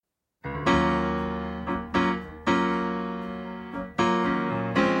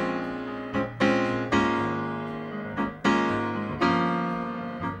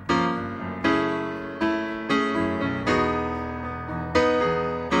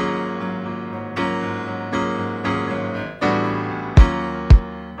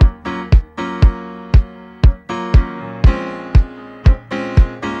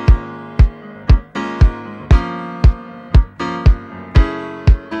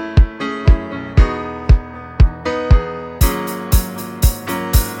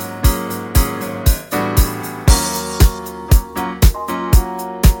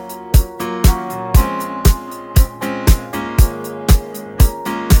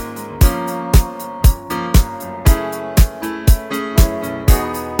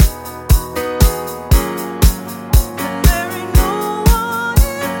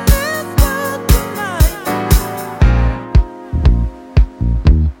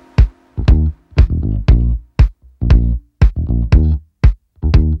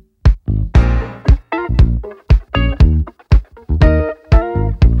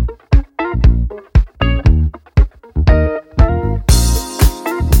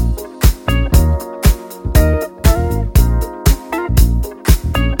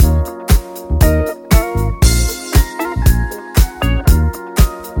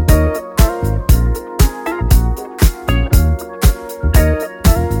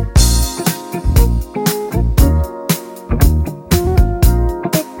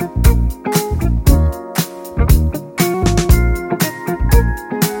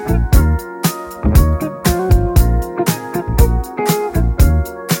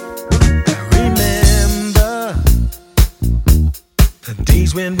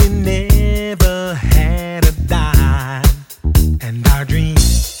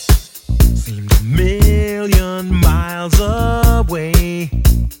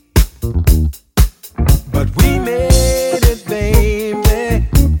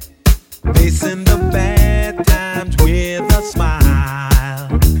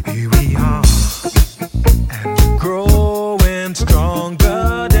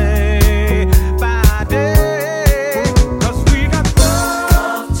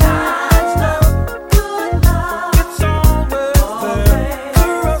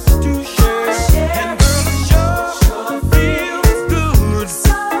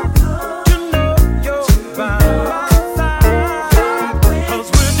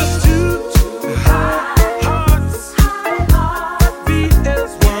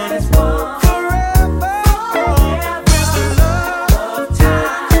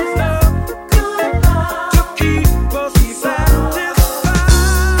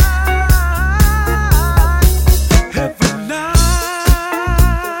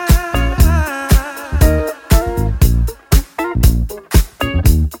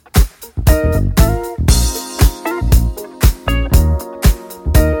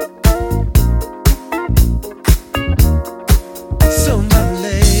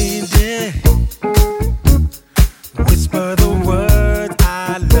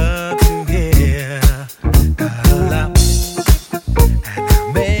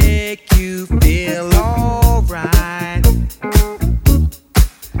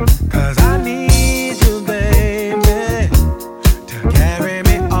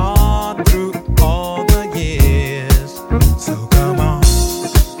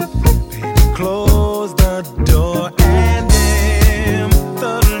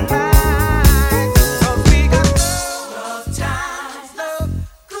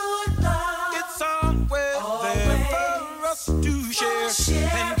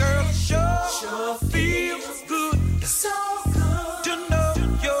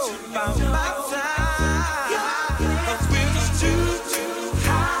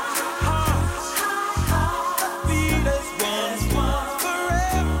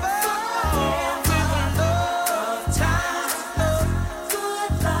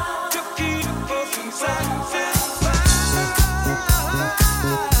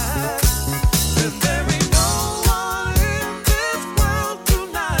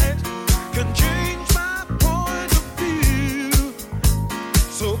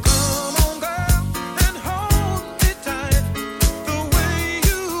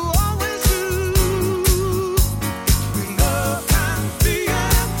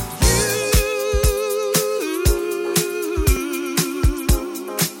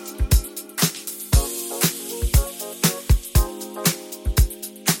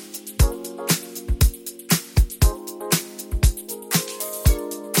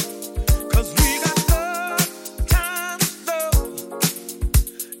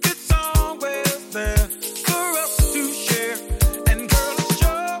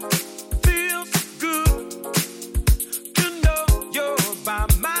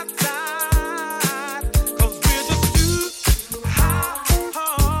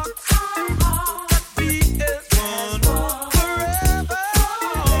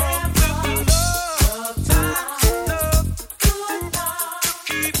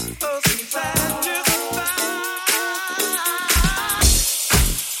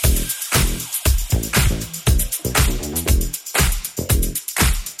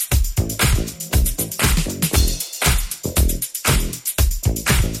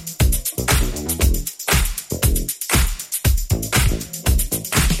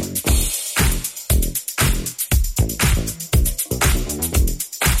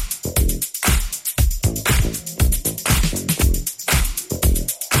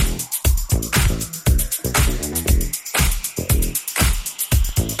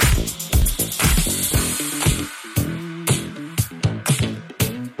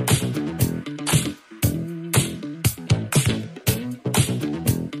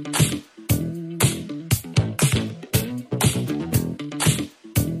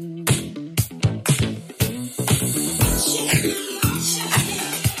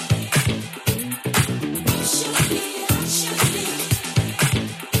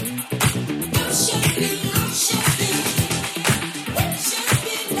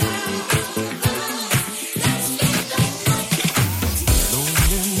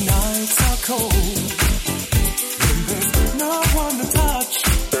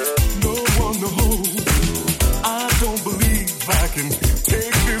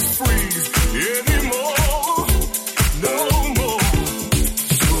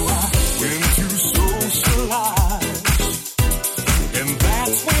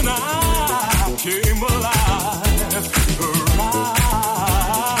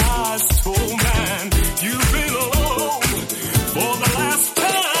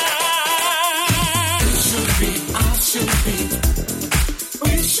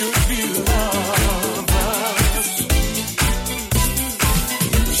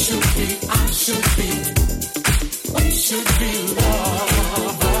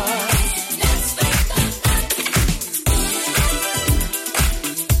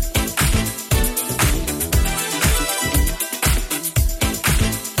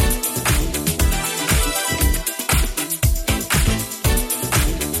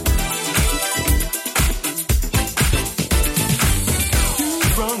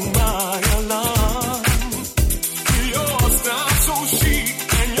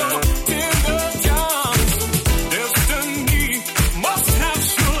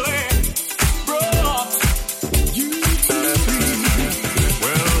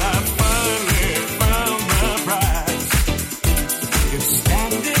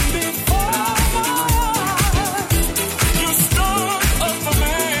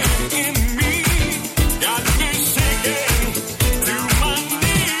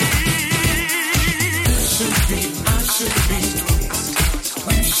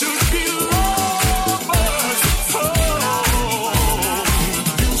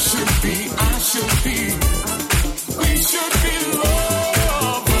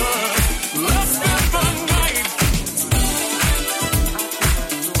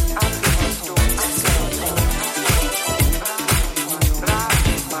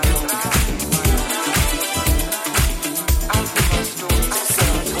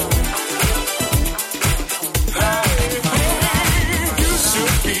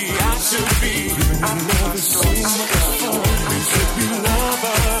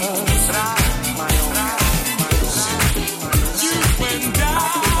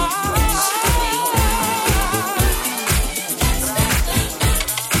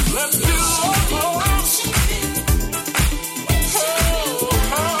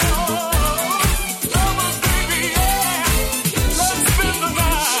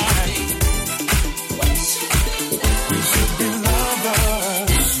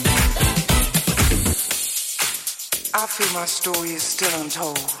My story is still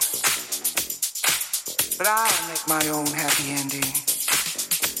untold, but I'll make my own happy ending.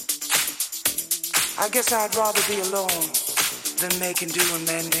 I guess I'd rather be alone than making do and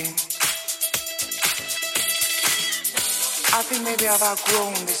mending. I think maybe I've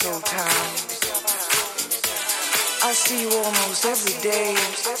outgrown this old town. I see you almost every day,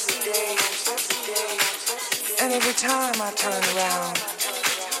 and every time I turn around,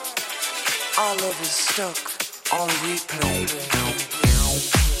 our love is stuck on replay.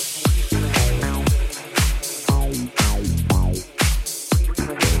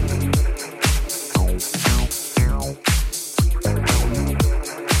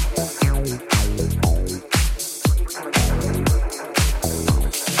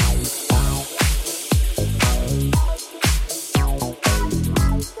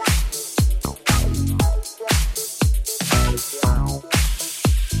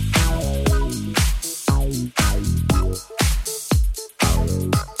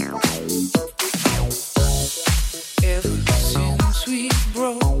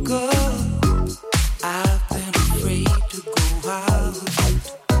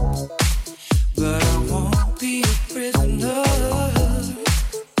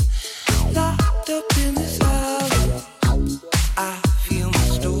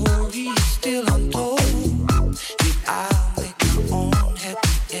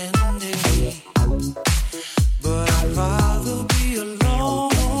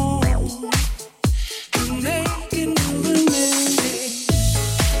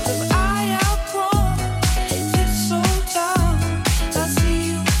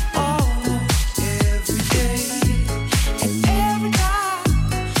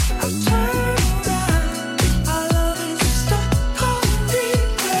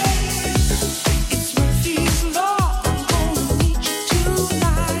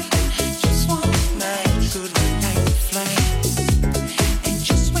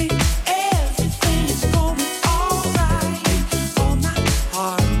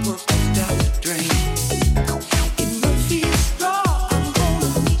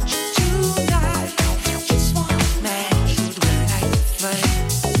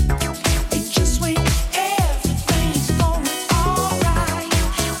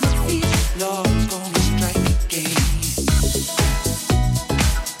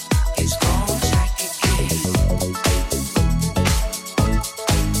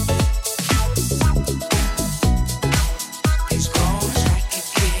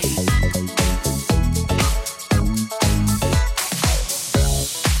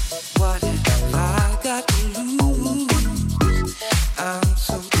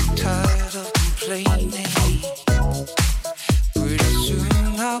 plainly. Pretty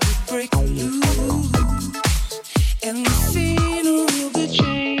soon I'll be breaking loose, and the scenery will be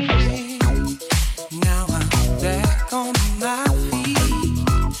changing. Now I'm back on my feet,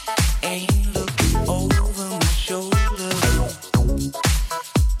 ain't looking over my shoulder.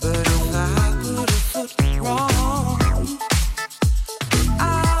 But if I put a foot wrong,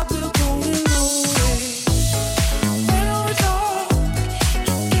 I'll be going away. When we talk,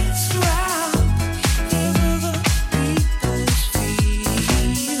 it gets around, wherever people's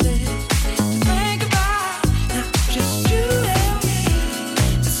feeling. Think about not just you and me,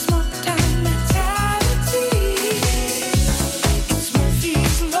 the small time mentality. It's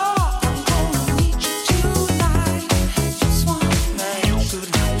Murphy's Law, I'm gonna meet you tonight. Just one man could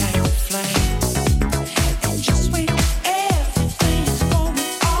light a flame, and just when everything's going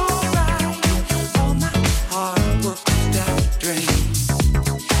alright, all my hard work is down the drain.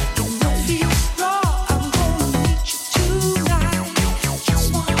 In Murphy's Law, I'm gonna meet you tonight. Just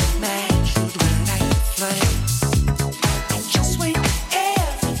one man could light a flame, and just when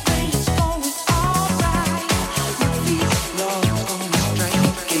everything's going alright, Murphy's Law gonna strike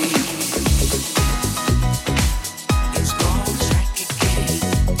again. It's gonna strike again.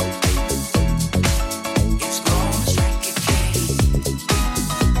 It's gonna strike again.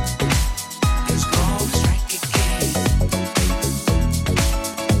 It's gonna strike again.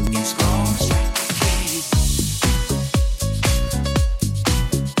 It's gonna strike again.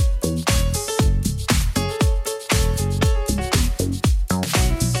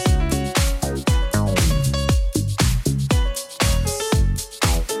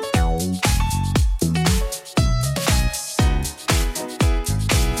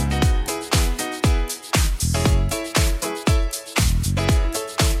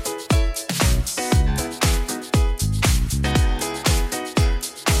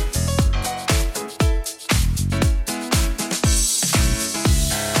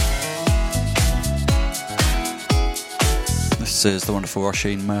 This is the wonderful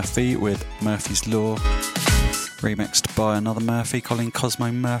Roisin Murphy with Murphy's Law, remixed by another Murphy, Colleen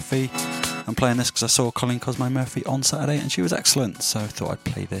Cosmo Murphy. I'm playing this because I saw Colleen Cosmo Murphy on Saturday and she was excellent, so I thought I'd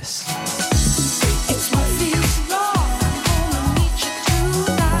play this. It's Murphy's Law, I'm gonna meet you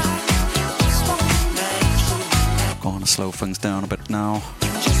tonight. Just one man could I'm going to slow things down a bit now.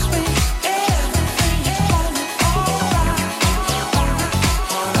 just when everything's going alright, all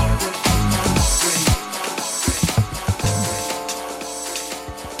my hard work is down the drain.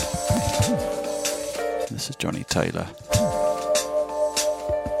 This is Johnny Taylor.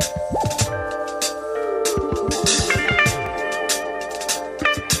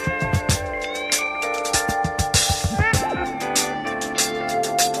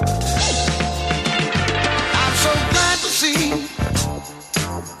 I'm so glad to see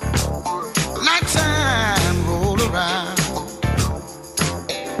nighttime roll around.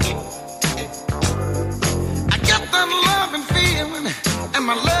 I get that loving feeling, and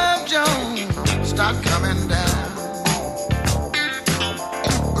my love Jones start coming down.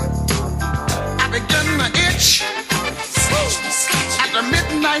 I begin to itch, at the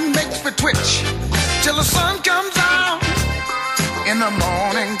midnight makes me twitch, till the sun comes out in the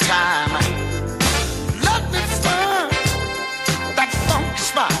morning time. Let me find that funky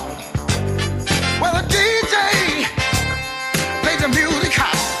spot where the DJ plays the music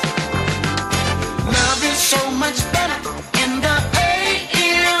hot. Love is so much better in the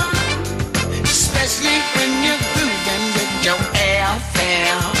AM, especially when you're grooving with your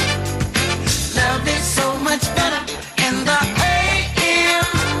FM. Love is so much better in the AM.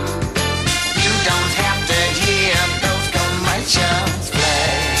 You don't have to hear those commercials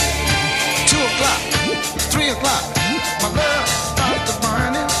play. 2 o'clock, 3 o'clock, my love starts to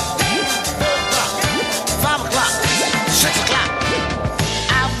burning. 4 o'clock, 5 o'clock, 6 o'clock.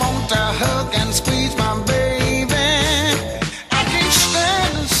 I want to hug and squeeze my baby. I can't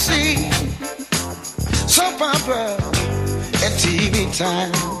stand to see soap opera at TV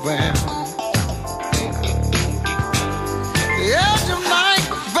time. Well, the edge of night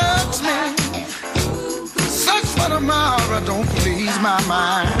bugs me. Search for tomorrow don't please my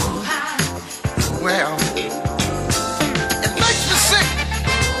mind. Well, it makes me sick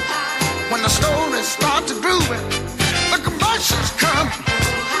when the stories start to grooving. The commercials come,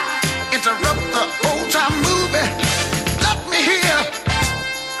 interrupt the old time movie. Let me hear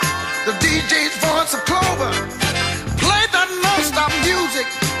the DJ's voice of Clover. Play that non-stop music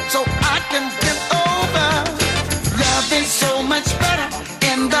so I can get over. Love is so much better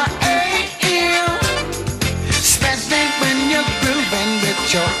in the AM, especially when you're grooving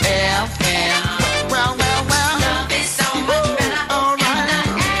with your FM. Well, well, well. Love is so much better in the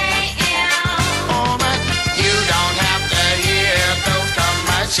AM.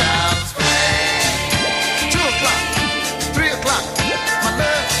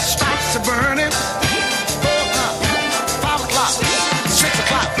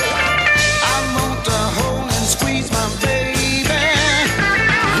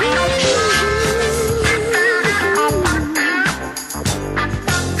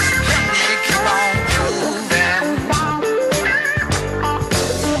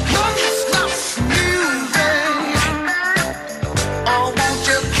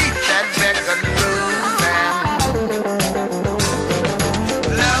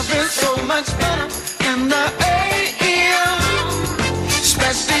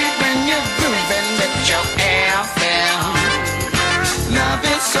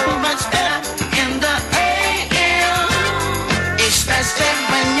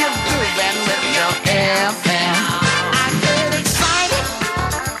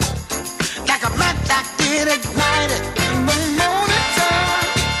 that get ignited in the morning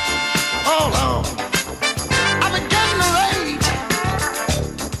time. Oh Lord, I begin to rage.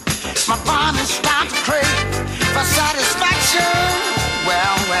 My body starts to crave for satisfaction.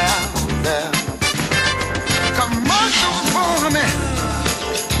 Well, commercials for me,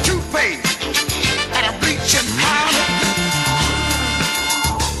 toothpaste and a bleaching powder.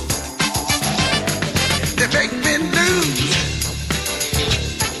 They make me lose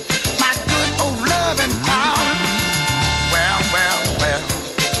my good old loving power. Well,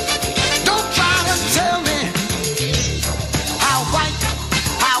 don't try to tell me how white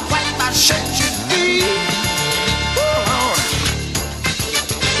my shirt should be.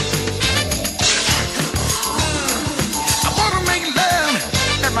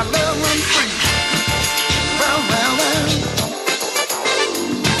 My love run free. Well.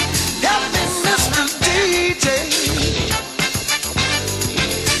 Help me, Mr. DJ.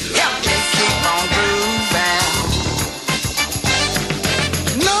 Help me keep on grooving.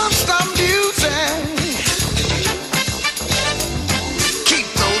 Non-stop music. Keep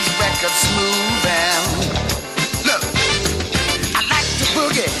those records moving. Look, I like to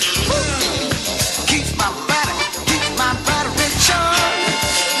boogie. Keeps my body charged.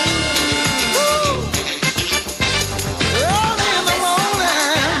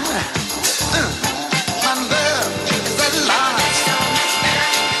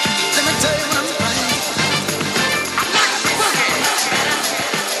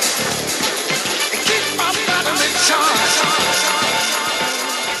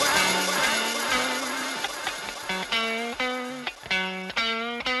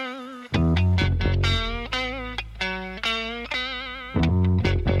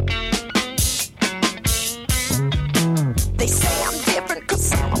 They say I'm different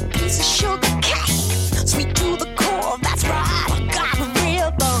 'cause I'm a piece of sugar cane. Sweet to the core, that's right, I got a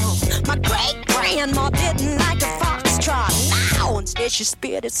rhythm. My great-grandma didn't like the foxtrot. Now instead she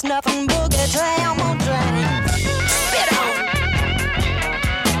spit, it's nothing boogie down on drain. Spit on.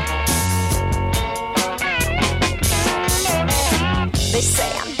 They say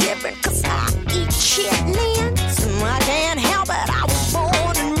I'm different 'cause I eat chitlins. I can't help it, I was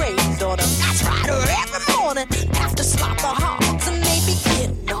born and raised on them. That's right, every morning have to slop the hogs and they be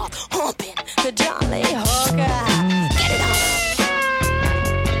getting off, humping the Johnny Hooker. Get it on.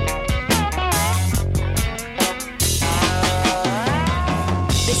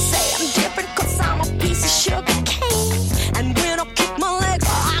 They say I'm different 'cause I'm a piece of sugar cane. And when I kick my legs, I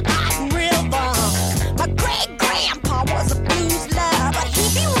got rhythm. My great-grandpa was a blues lover. He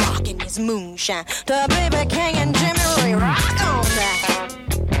be rocking his moonshine to B.B. King and Jimmy Ray. Rock on that.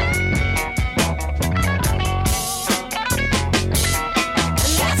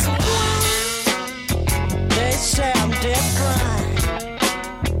 And that's why they say I'm different.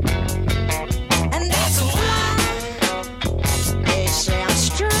 And that's why they say I'm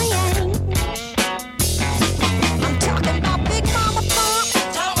strange. I'm talking about Big Mama Funk.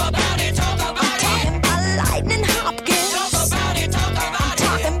 Talk about it, talk I'm about it. talking about Lightning Hopkins. Talk about it, talk I'm about it.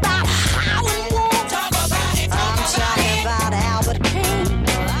 talking about Howlin' Wolf. Talk about it, I'm talk about talking it. about Albert King.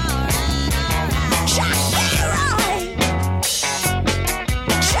 Chuck Berry.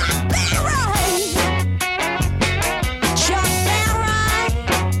 Chuck Berry. Chuck Berry.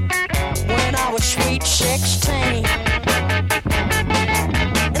 When I was sweet 16.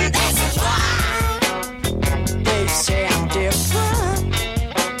 And that's why they say I'm different.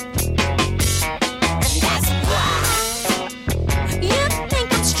 And that's why you think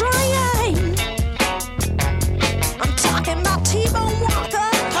I'm strange. I'm talking about T-Bone Walker.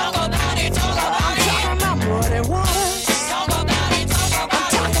 Talk about it, talk I'm about it. talking about Muddy Waters. Talk about it, talk I'm about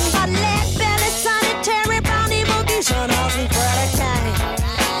it. talking about Lead Belly, Sonny Terry, Brownie, Boogie, Son House, and Freddie King.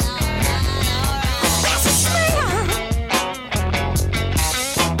 That's a swing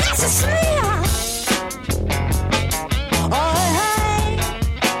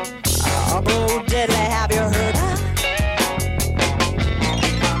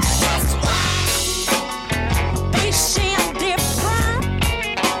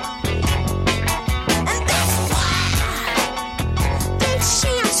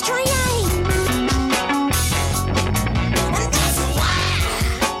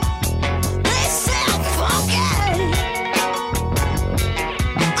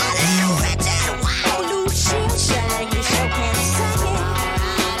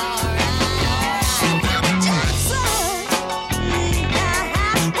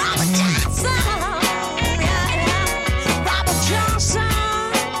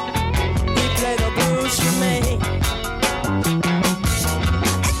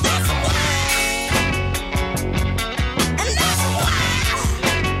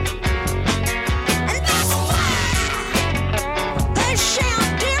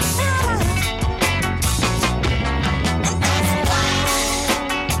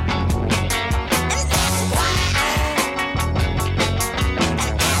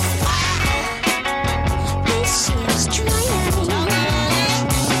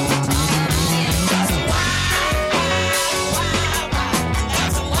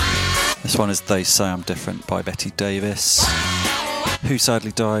is They Say I'm Different by Betty Davis, who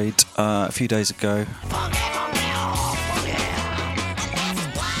sadly died a few days ago.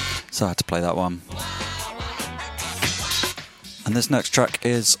 So I had to play that one. And this next track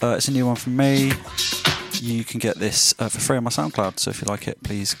is it's a new one from me. You can get this for free on my SoundCloud, so if you like it,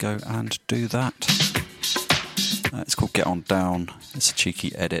 please go and do that. It's called Get On Down. It's a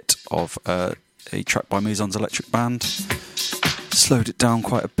cheeky edit of a track by Muson's Electric Band. Slowed it down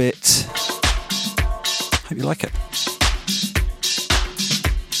quite a bit. Hope you like it.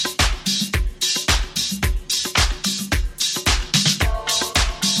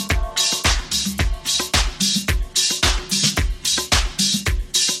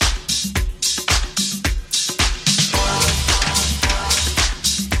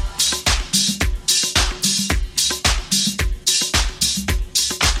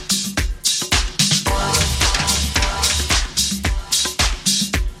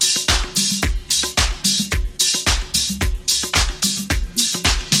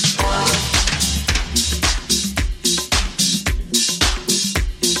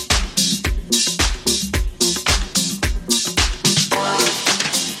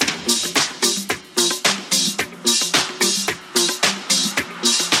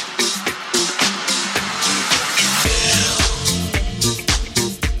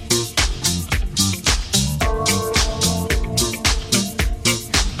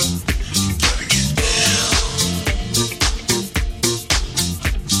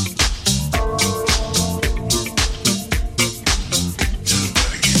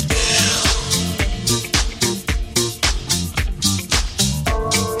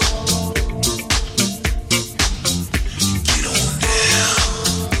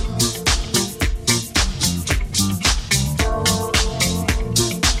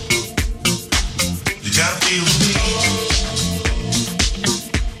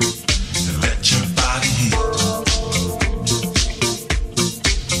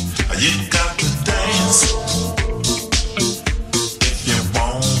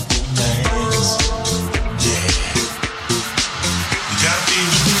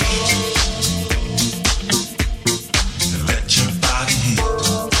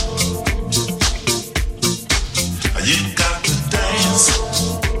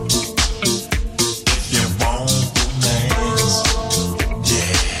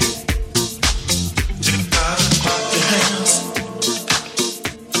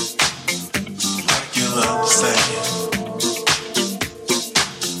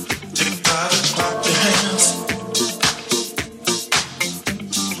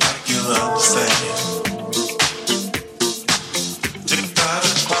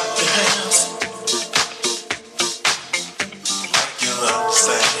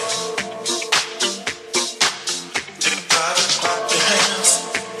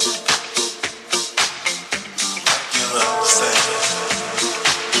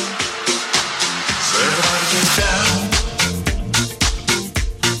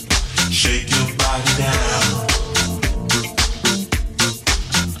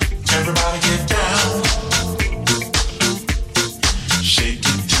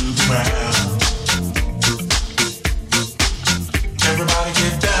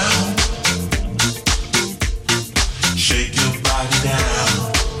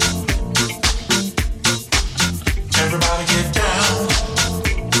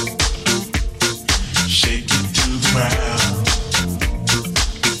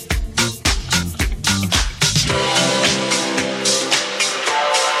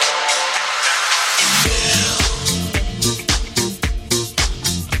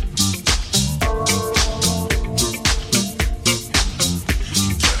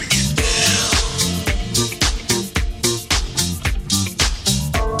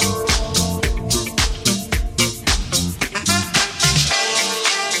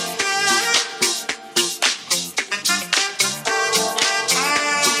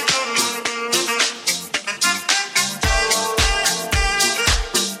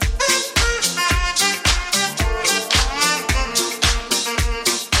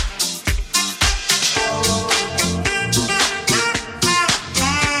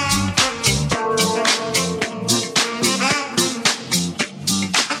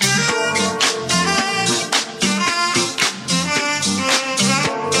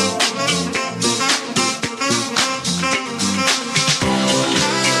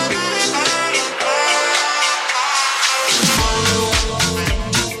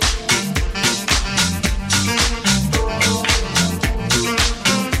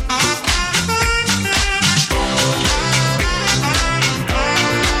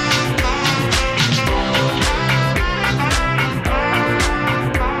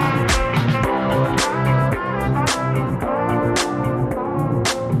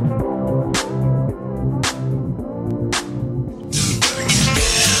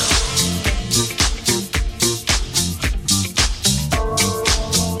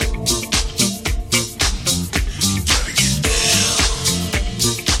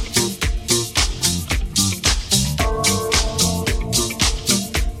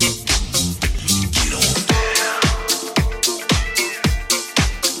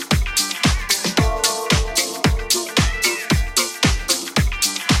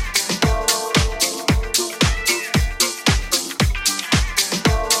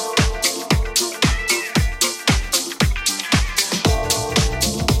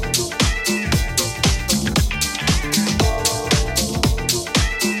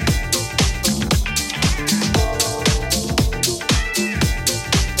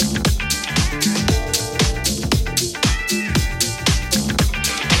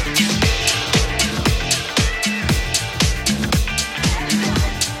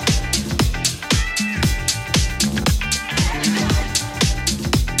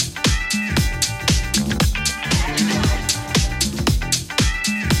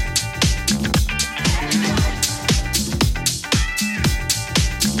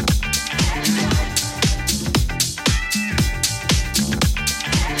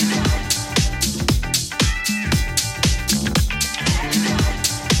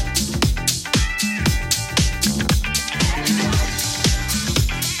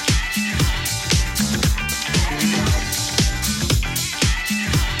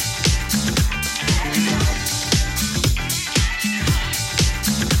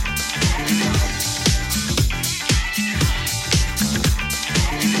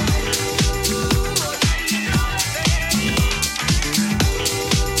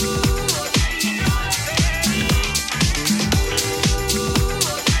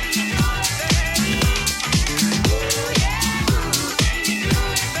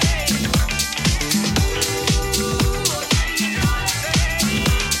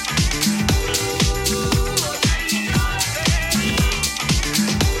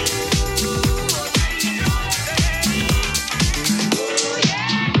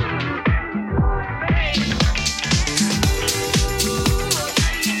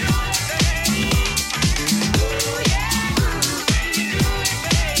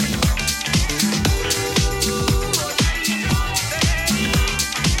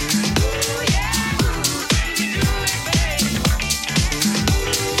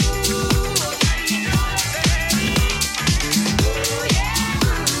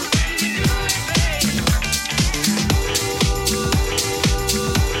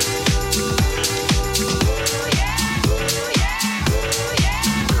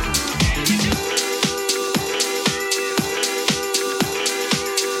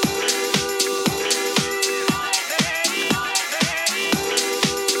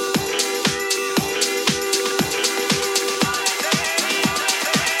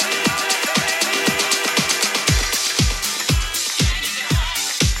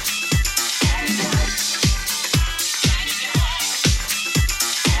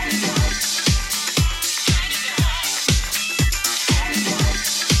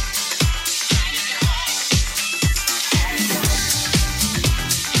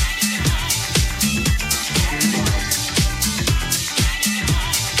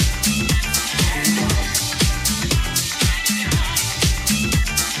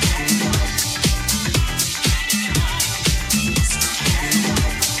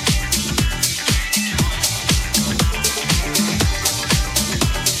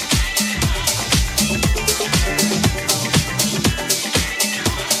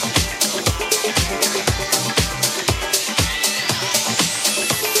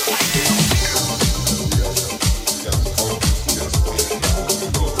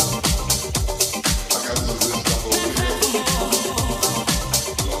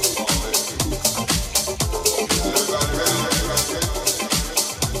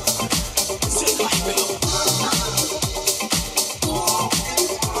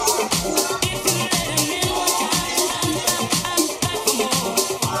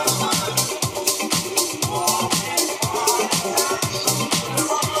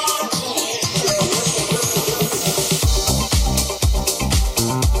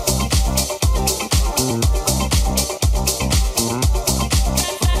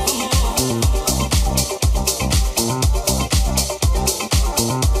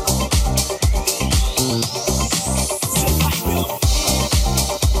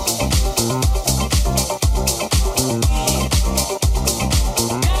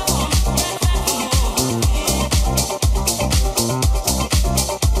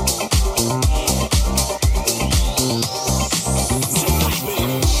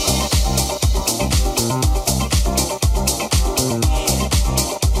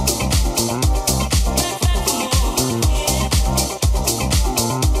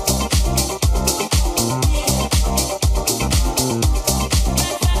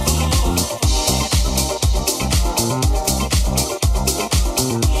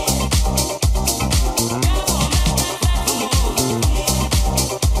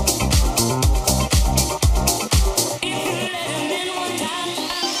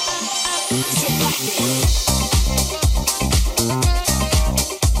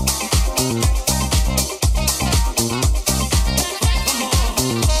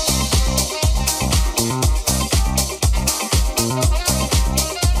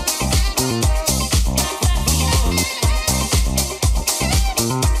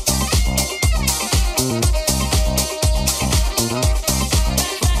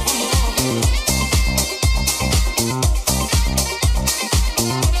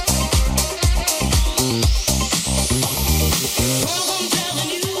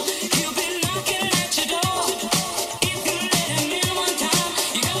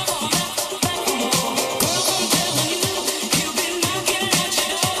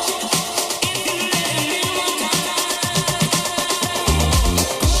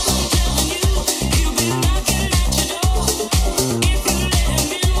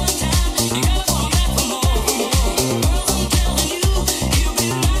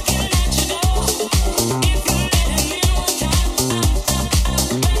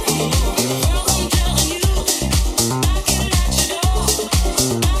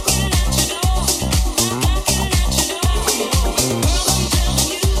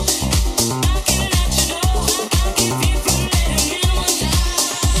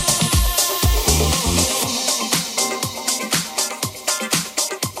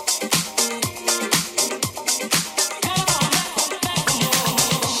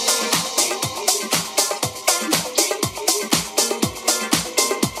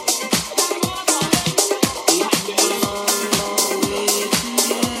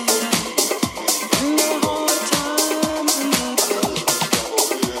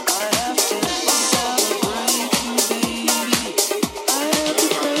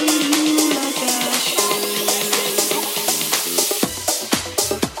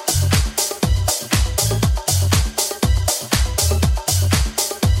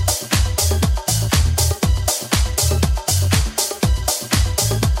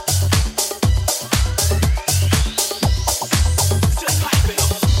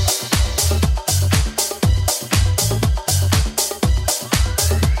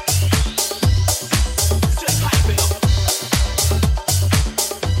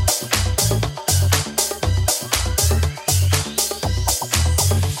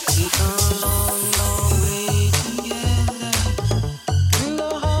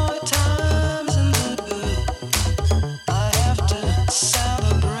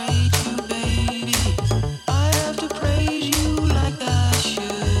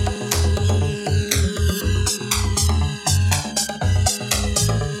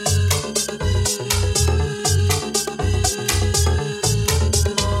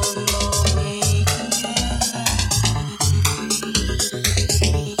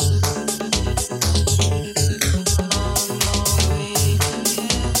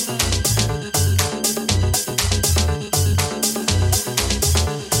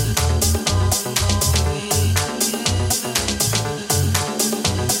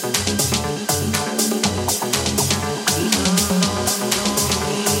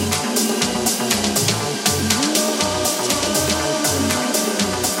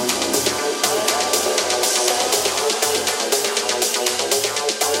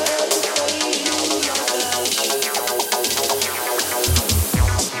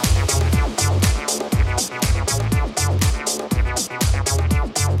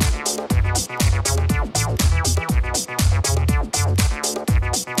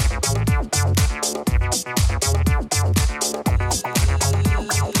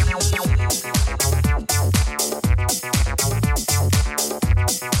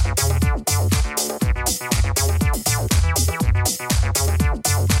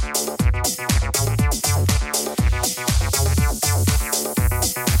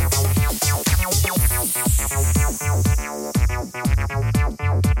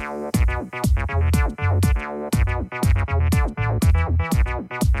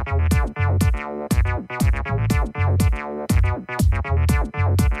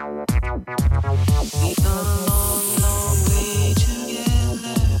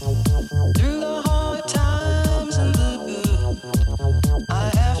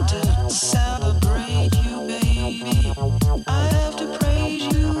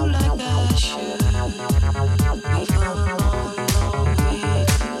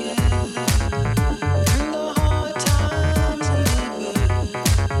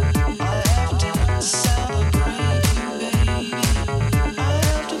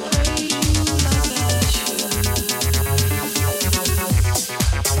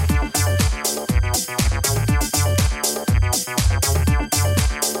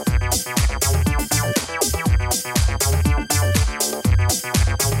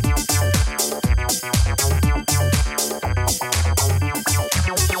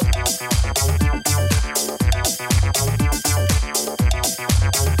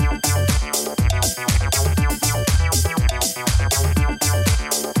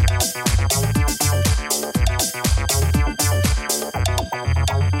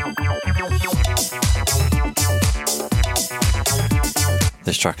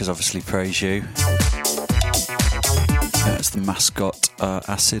 track is obviously Praise You. It's the Mascot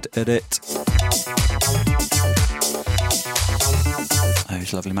Acid edit.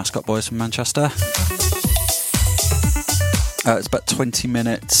 Those lovely Mascot boys from Manchester. It's about 20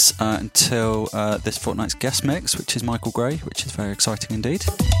 minutes until this fortnight's guest mix, which is Michael Gray, which is very exciting indeed.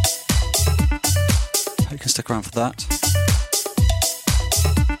 Hope you can stick around for that.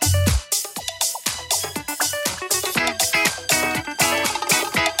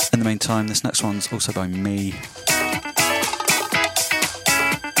 In the meantime, this next one's also by me.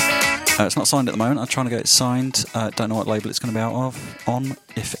 It's not signed at the moment. I'm trying to get it signed. Don't know what label it's going to be out of, on,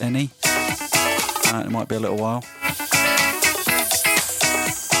 if any. It might be a little while.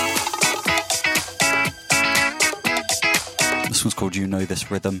 This one's called You Know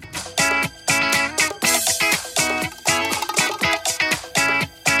This Rhythm.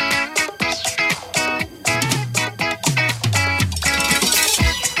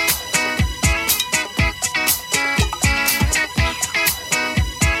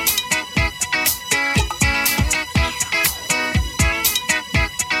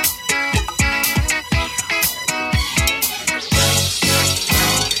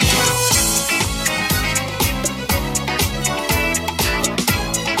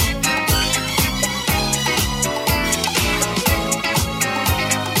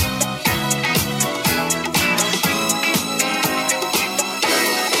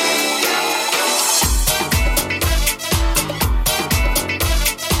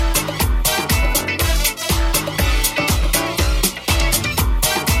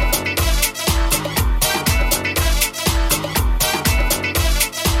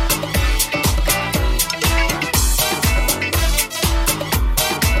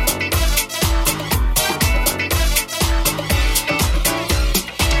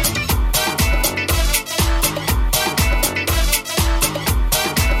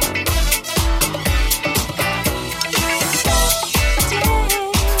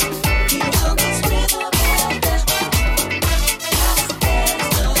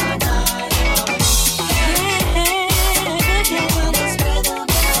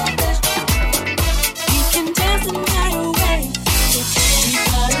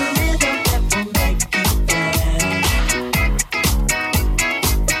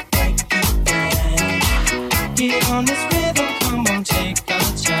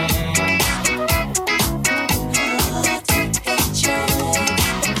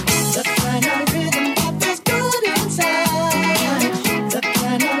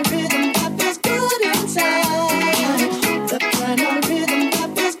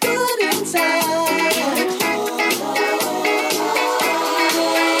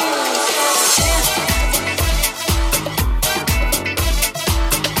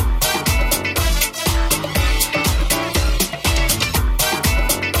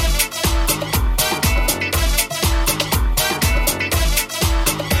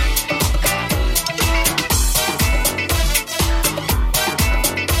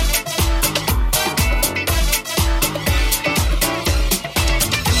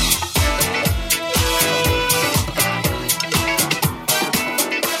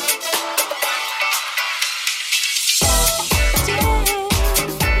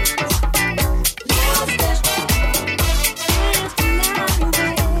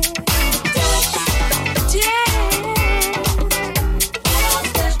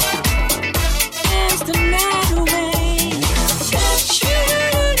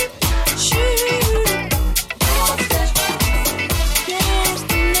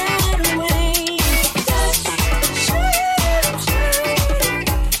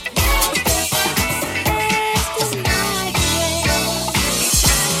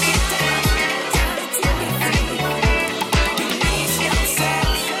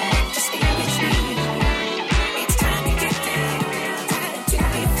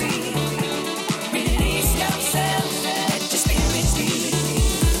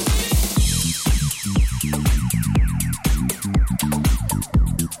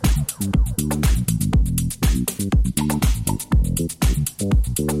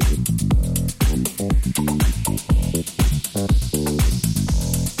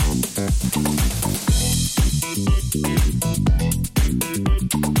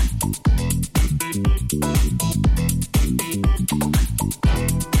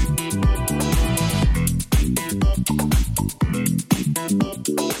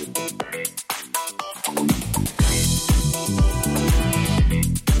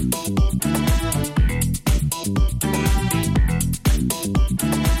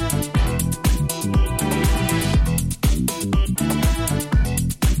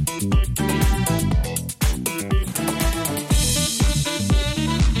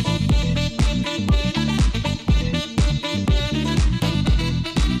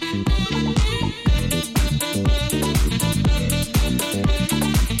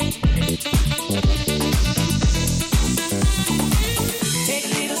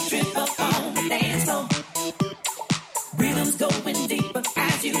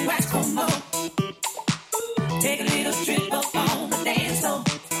 as you ask for more. Take a little trip up on the dance floor.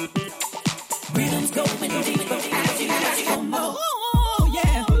 Rhythms going deeper as you ask for more. Oh,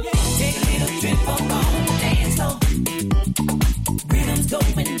 yeah. Take a little trip up on the dance floor. Rhythms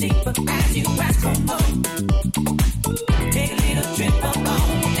going deeper as you ask for more. Take a little trip up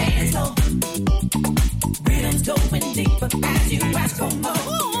on the dance floor. Rhythms going deeper as you ask for more.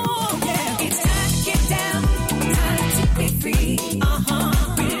 Oh, yeah. It's time to get down, time to be free.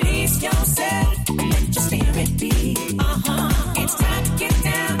 Release yourself, let your spirit be. It's time to get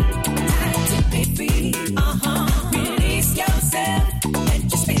down, time to be free. Release yourself, let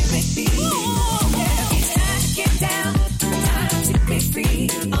your spirit be. Yeah. It's time to get down, time to be free.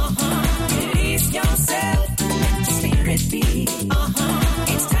 Release yourself, let your spirit be.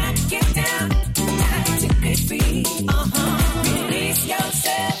 It's time to get down, time to be free. Release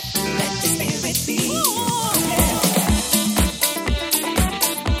yourself, let your spirit be. Yeah.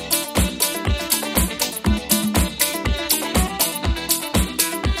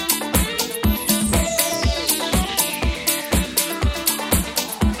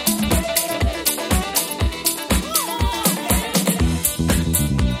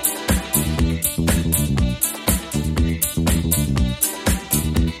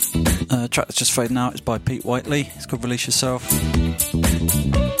 The track that's just fading out is by Pete Whiteley. It's called Release Yourself.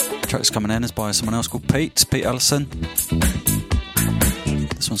 The track that's coming in is by someone else called Pete Ellison.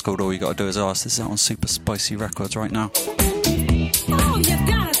 This one's called All You Gotta Do Is Ask. This is out on Super Spicy Records right now. All you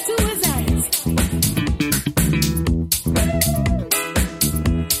gotta do is ask.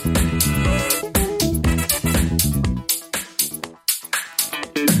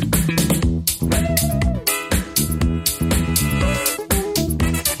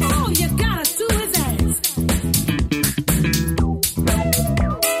 All you gotta do is ask.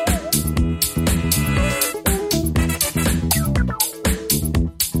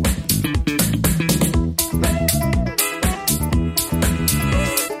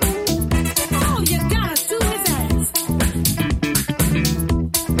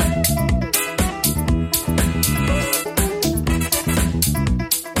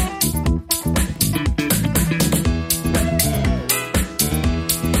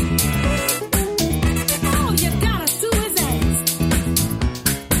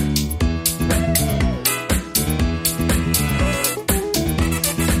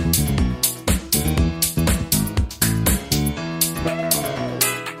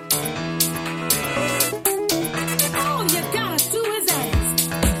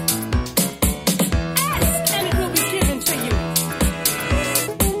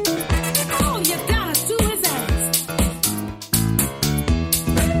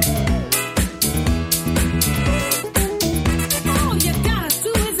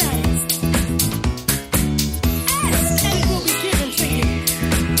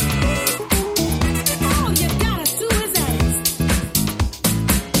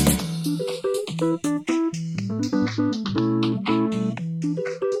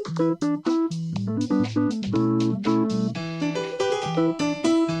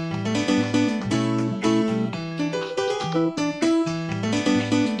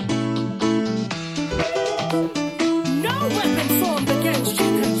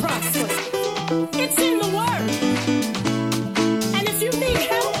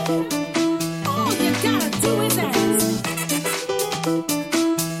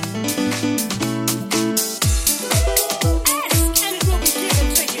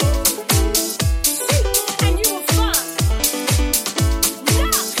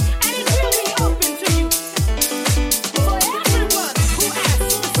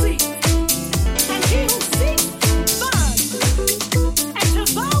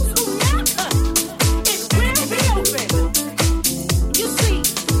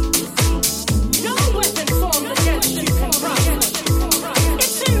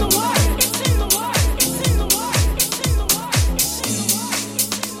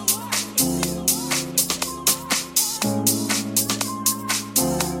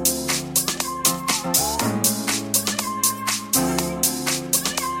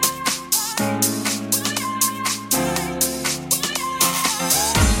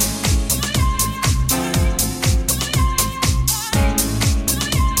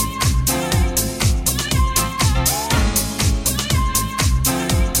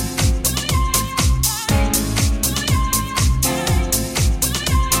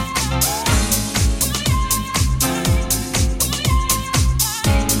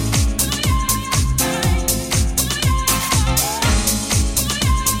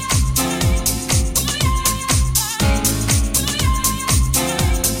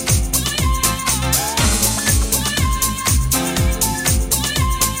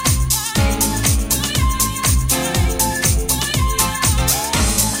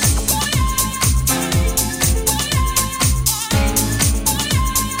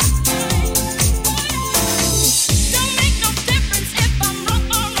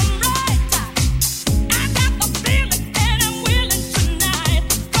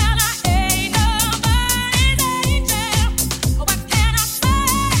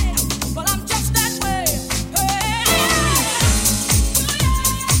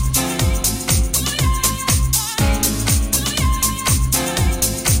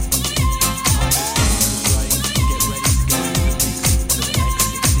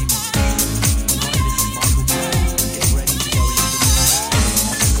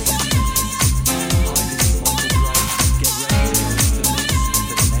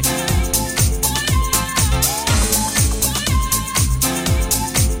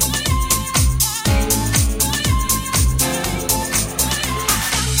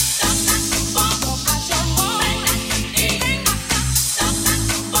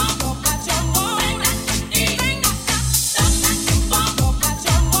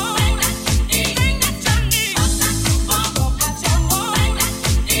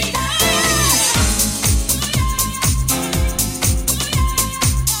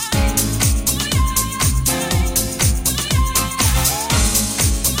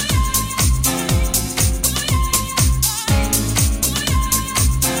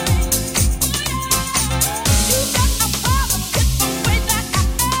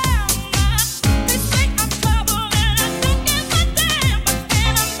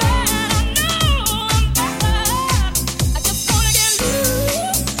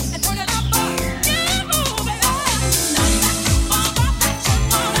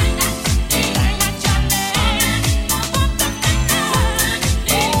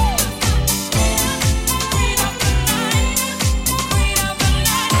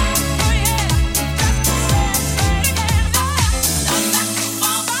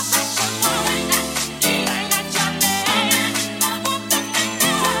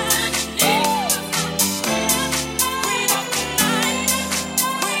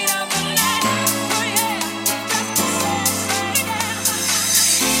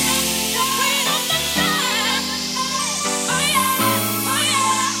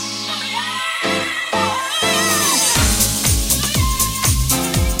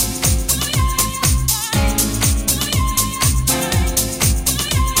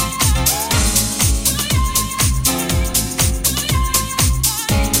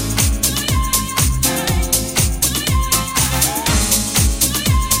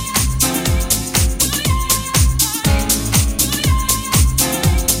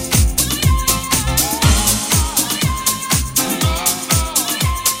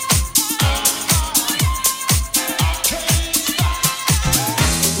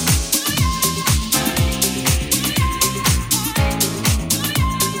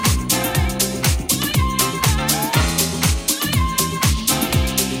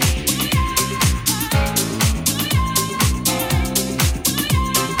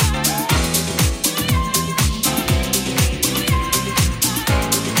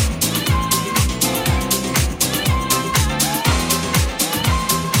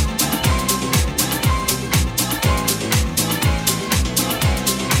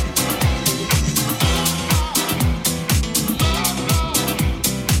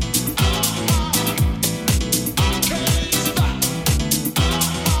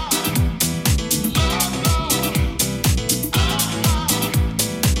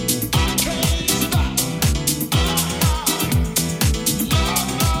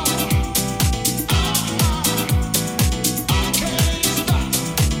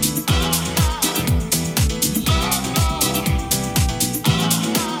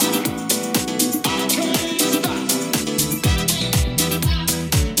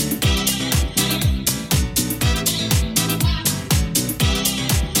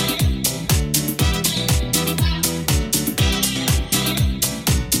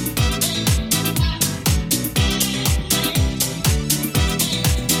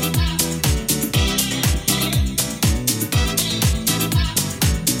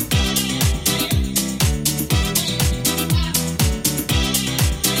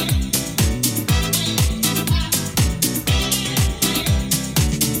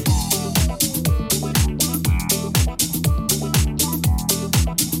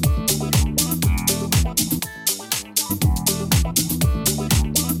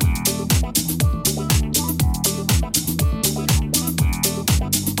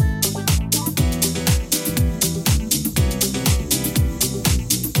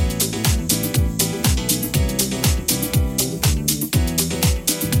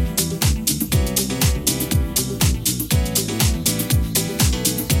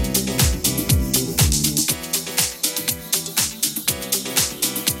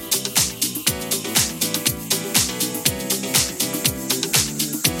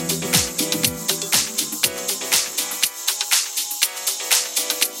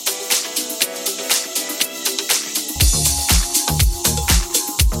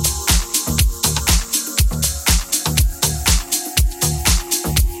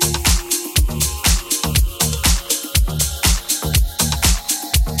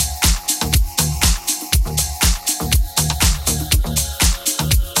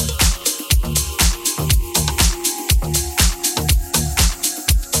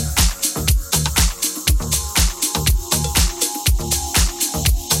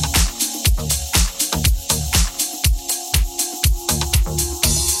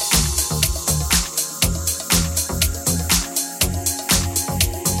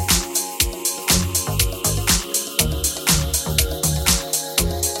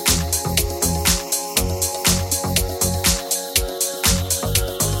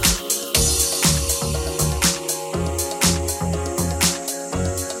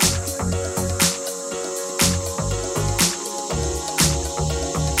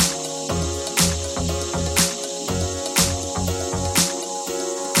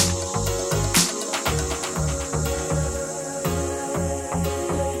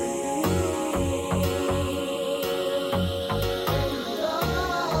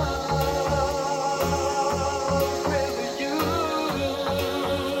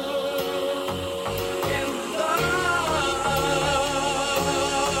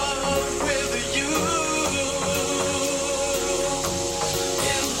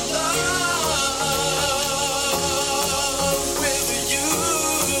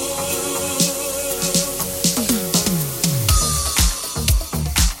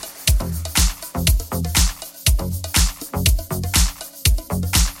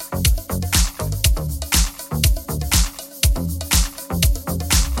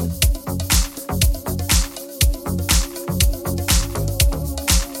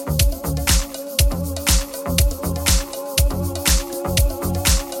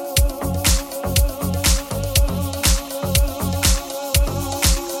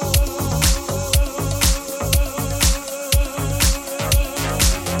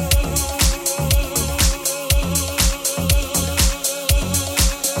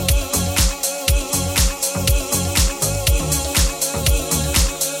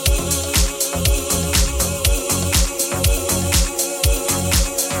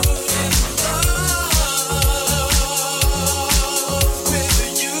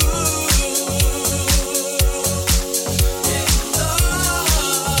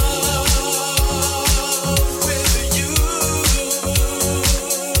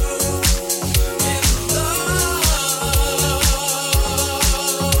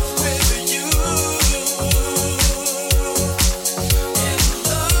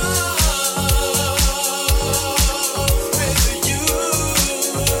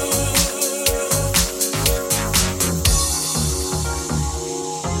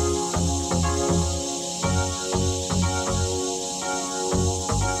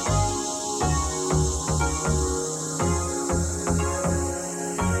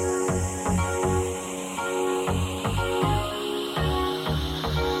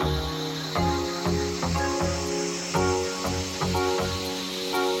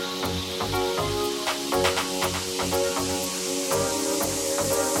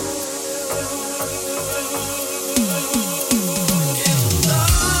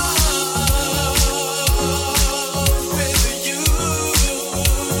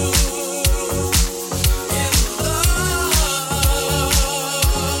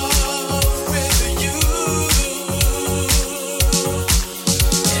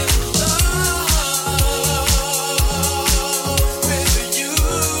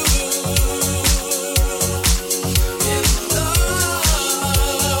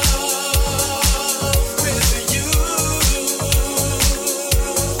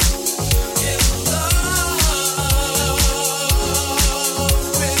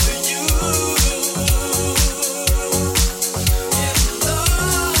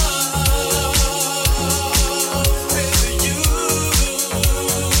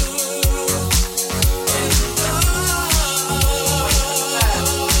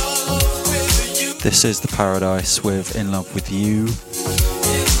 This is The Paradise with In Love With You.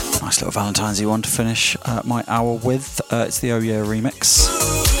 Nice little Valentine's-y one to finish my hour with. It's the Oh Yeah remix.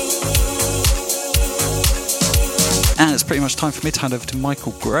 And it's pretty much time for me to hand over to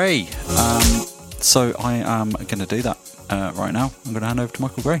Michael Gray. So I am going to do that right now. I'm going to hand over to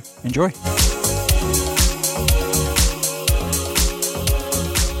Michael Gray. Enjoy.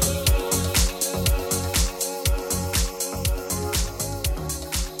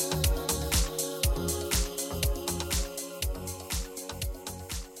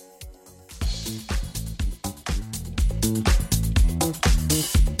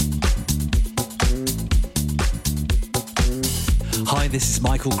 Hi, this is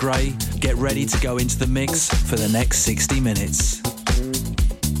Michael Gray. Get ready to go into the mix for the next 60 minutes.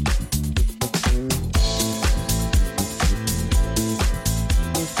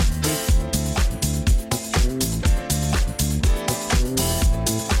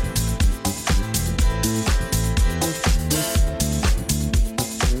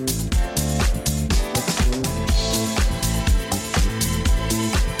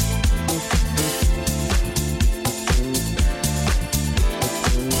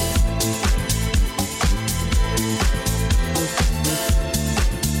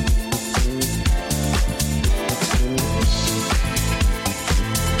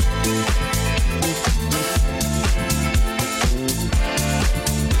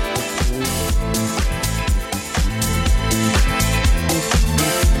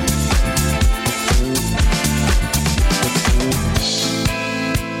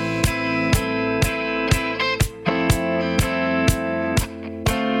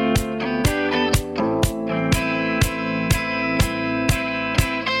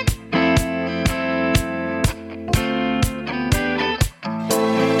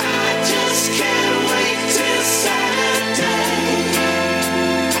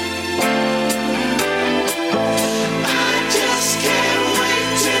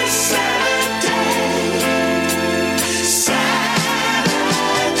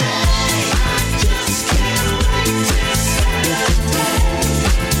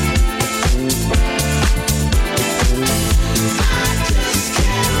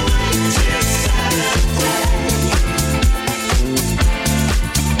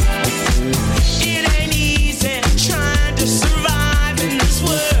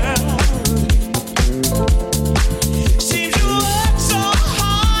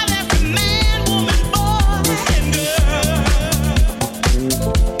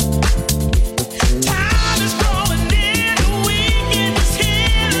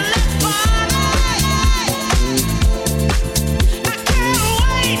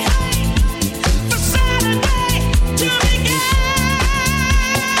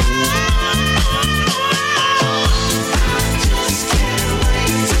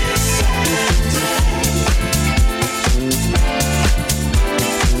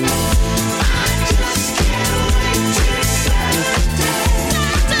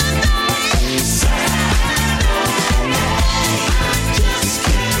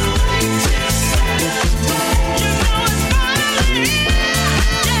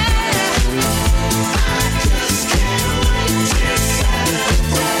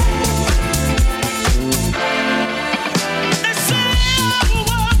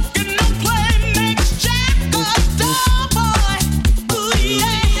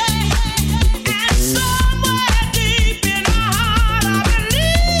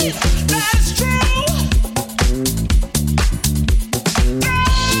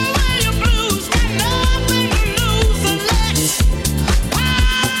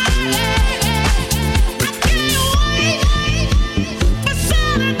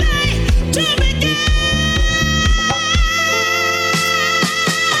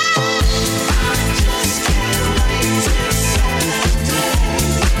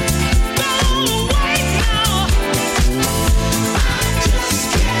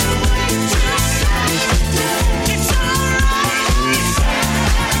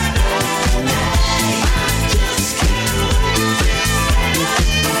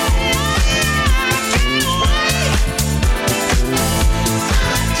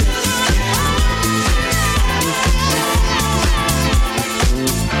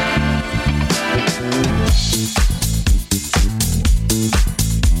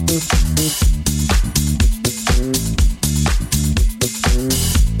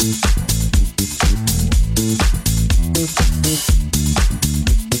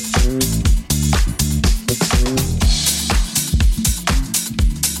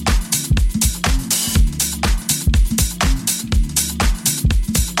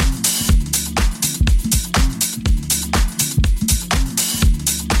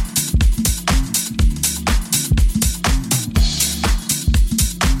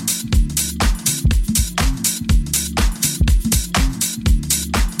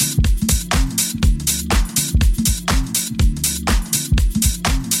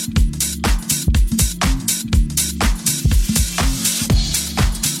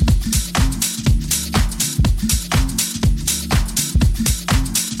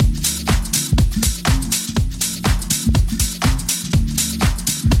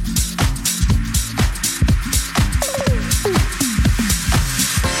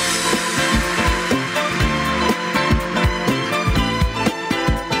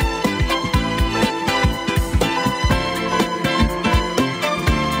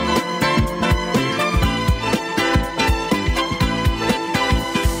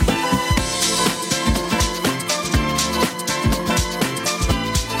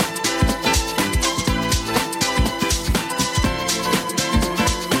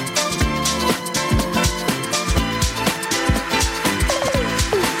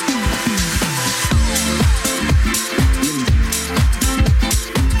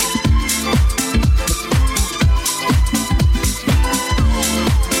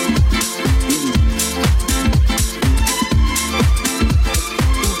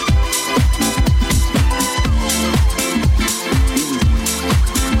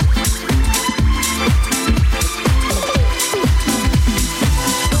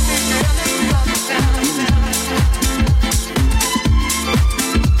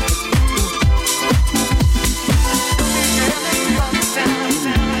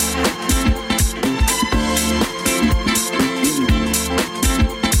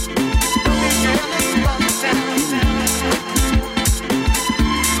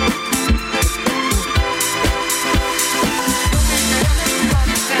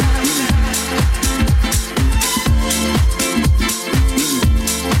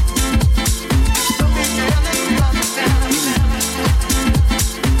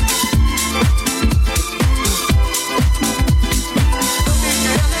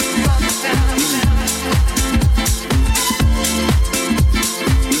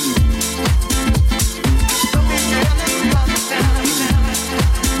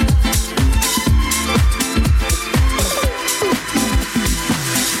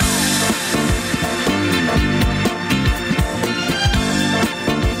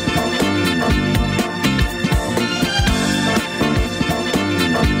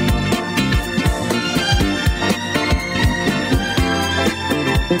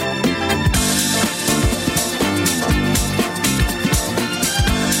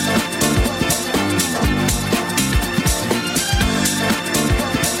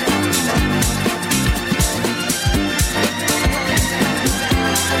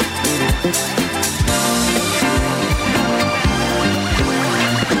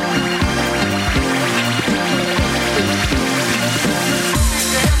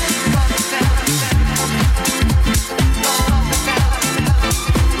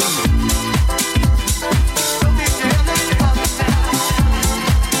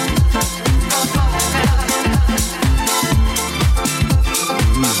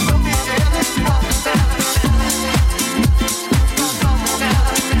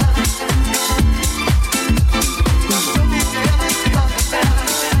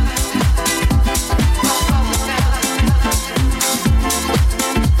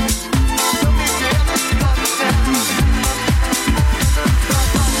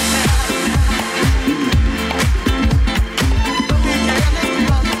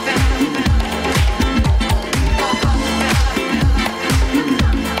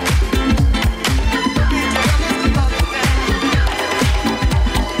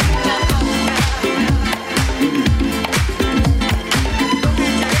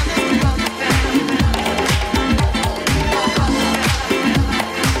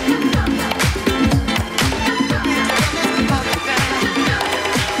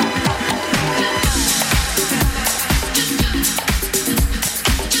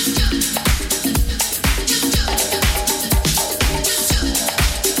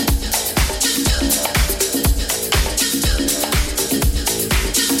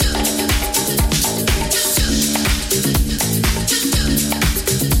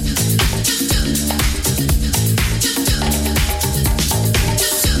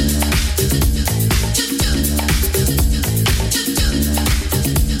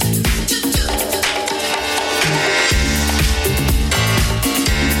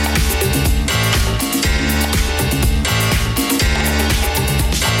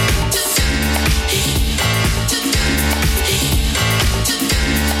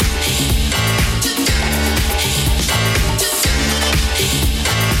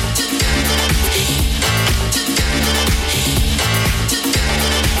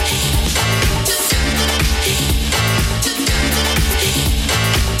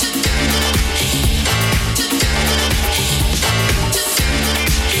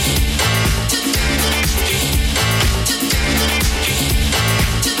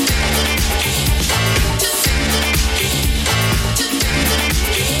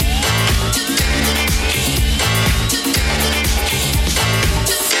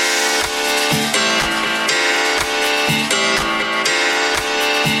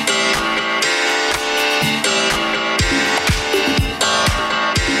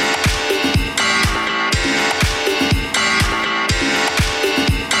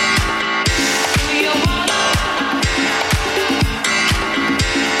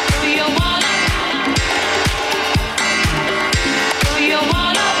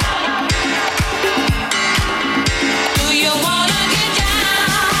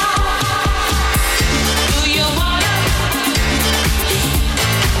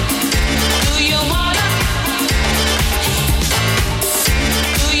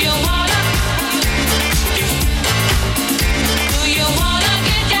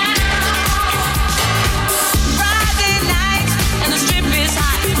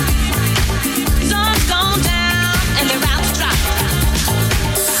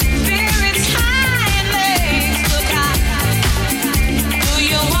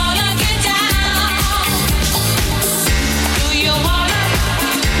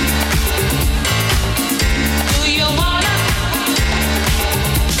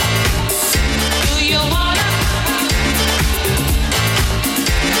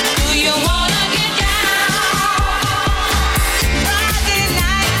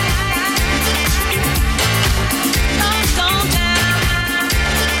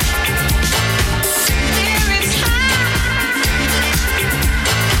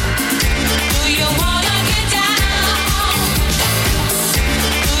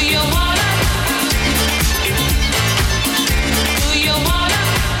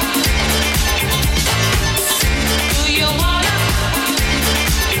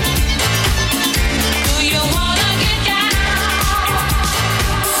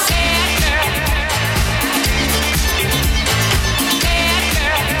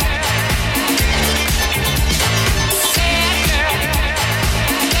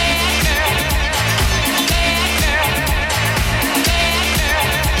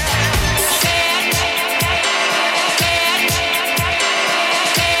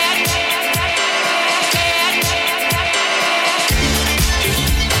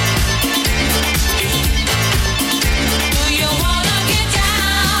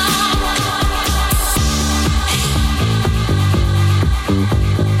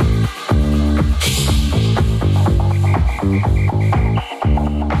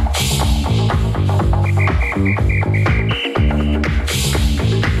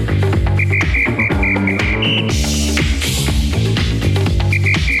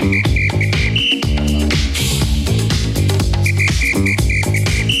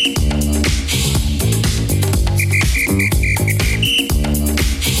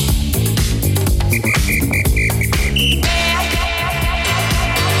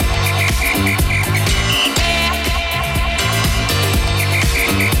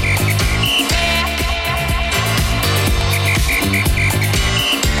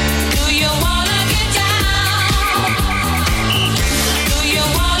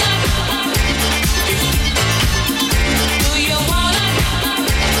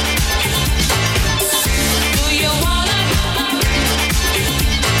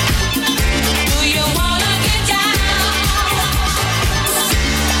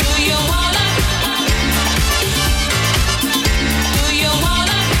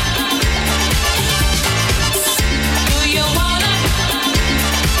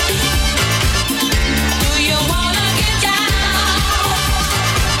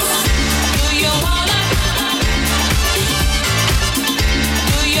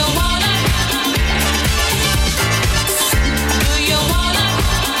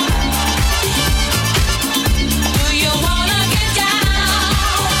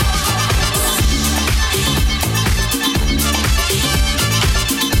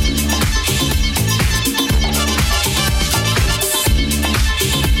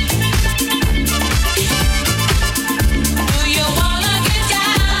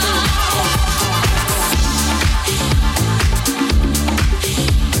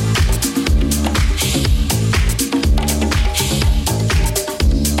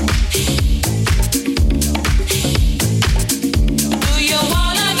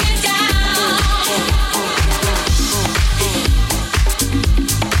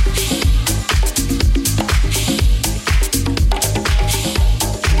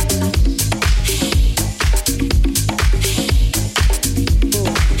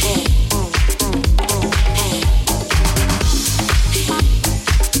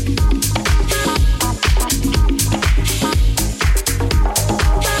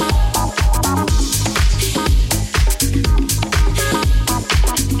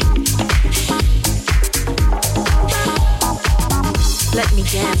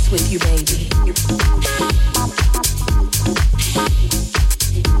 dance with you, baby.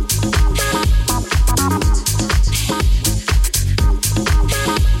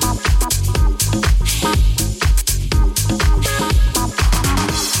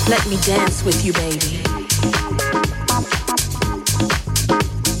 Let me dance with you, baby.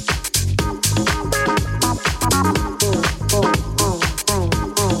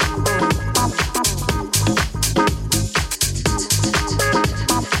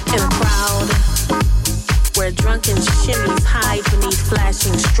 Drunken shimmies hide beneath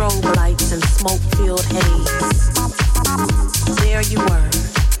flashing strobe lights and smoke-filled haze. There you were,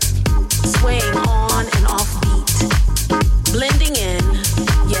 swaying on and off beat, blending in,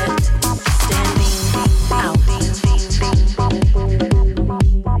 yet standing out.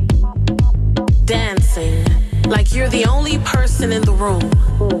 Dancing like you're the only person in the room.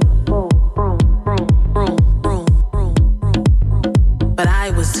 But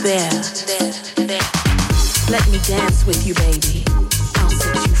I was there. Let me dance with you, baby. I'll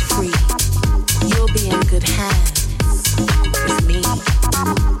set you free. You'll be in good hands with me.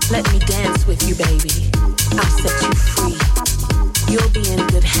 Let me dance with you, baby. I'll set you free. You'll be in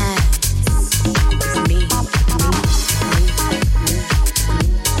good hands with me.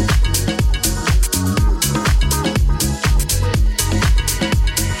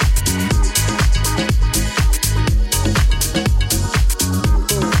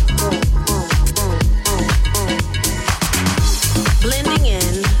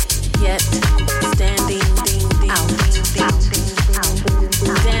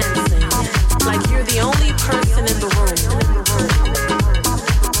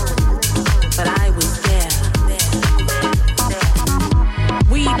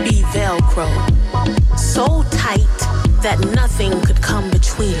 So tight that nothing could come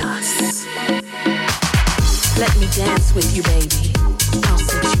between us. Let me dance with you, baby. I'll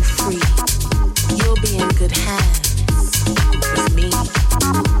set you free. You'll be in good hands with me.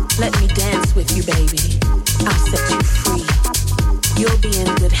 Let me dance with you, baby. I'll set you free. You'll be in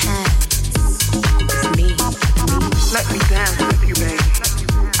good hands with me. Let me dance with you, baby.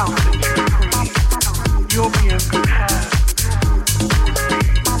 I'll set you free. You'll be in good hands. Let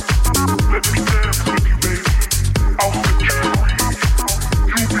me dance with you, baby. I'll set you free. You'll be in good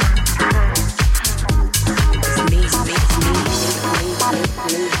hands. It's me.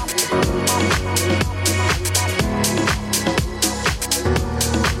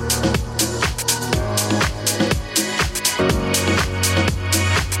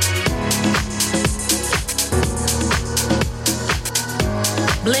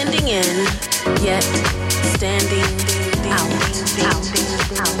 Blending in, yet standing out.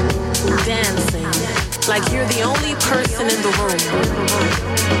 Dancing like you're the only person in the room.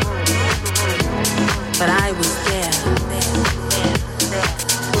 But I was there.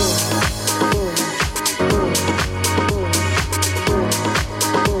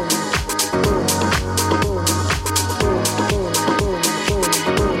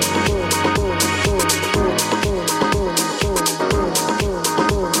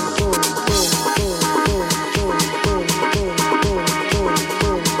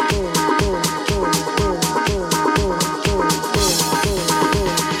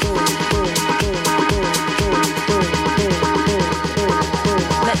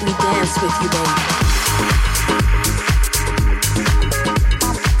 With you, baby.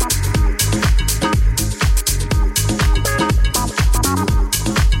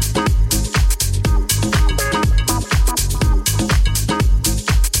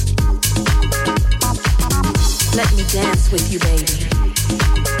 Let me dance with you, baby.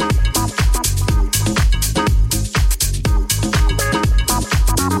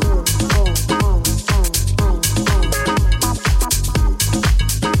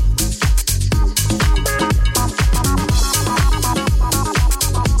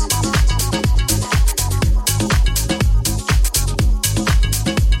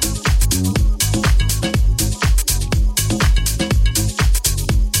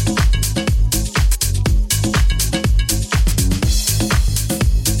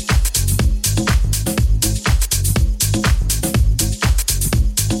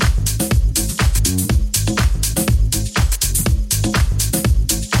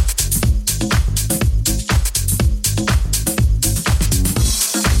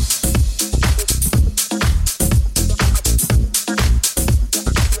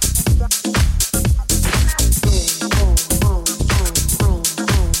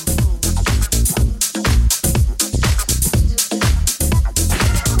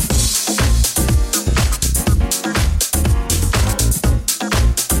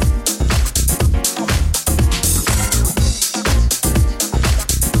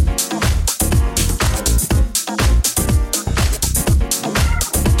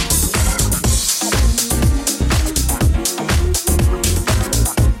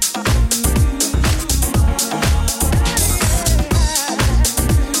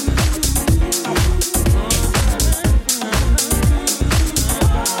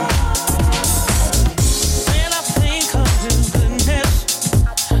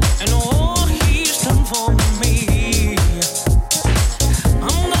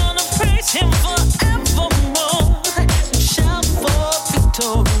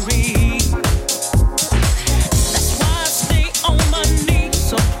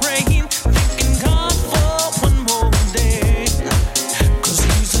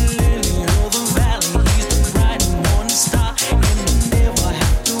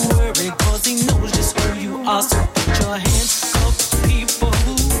 Come on, so put your hands up, people.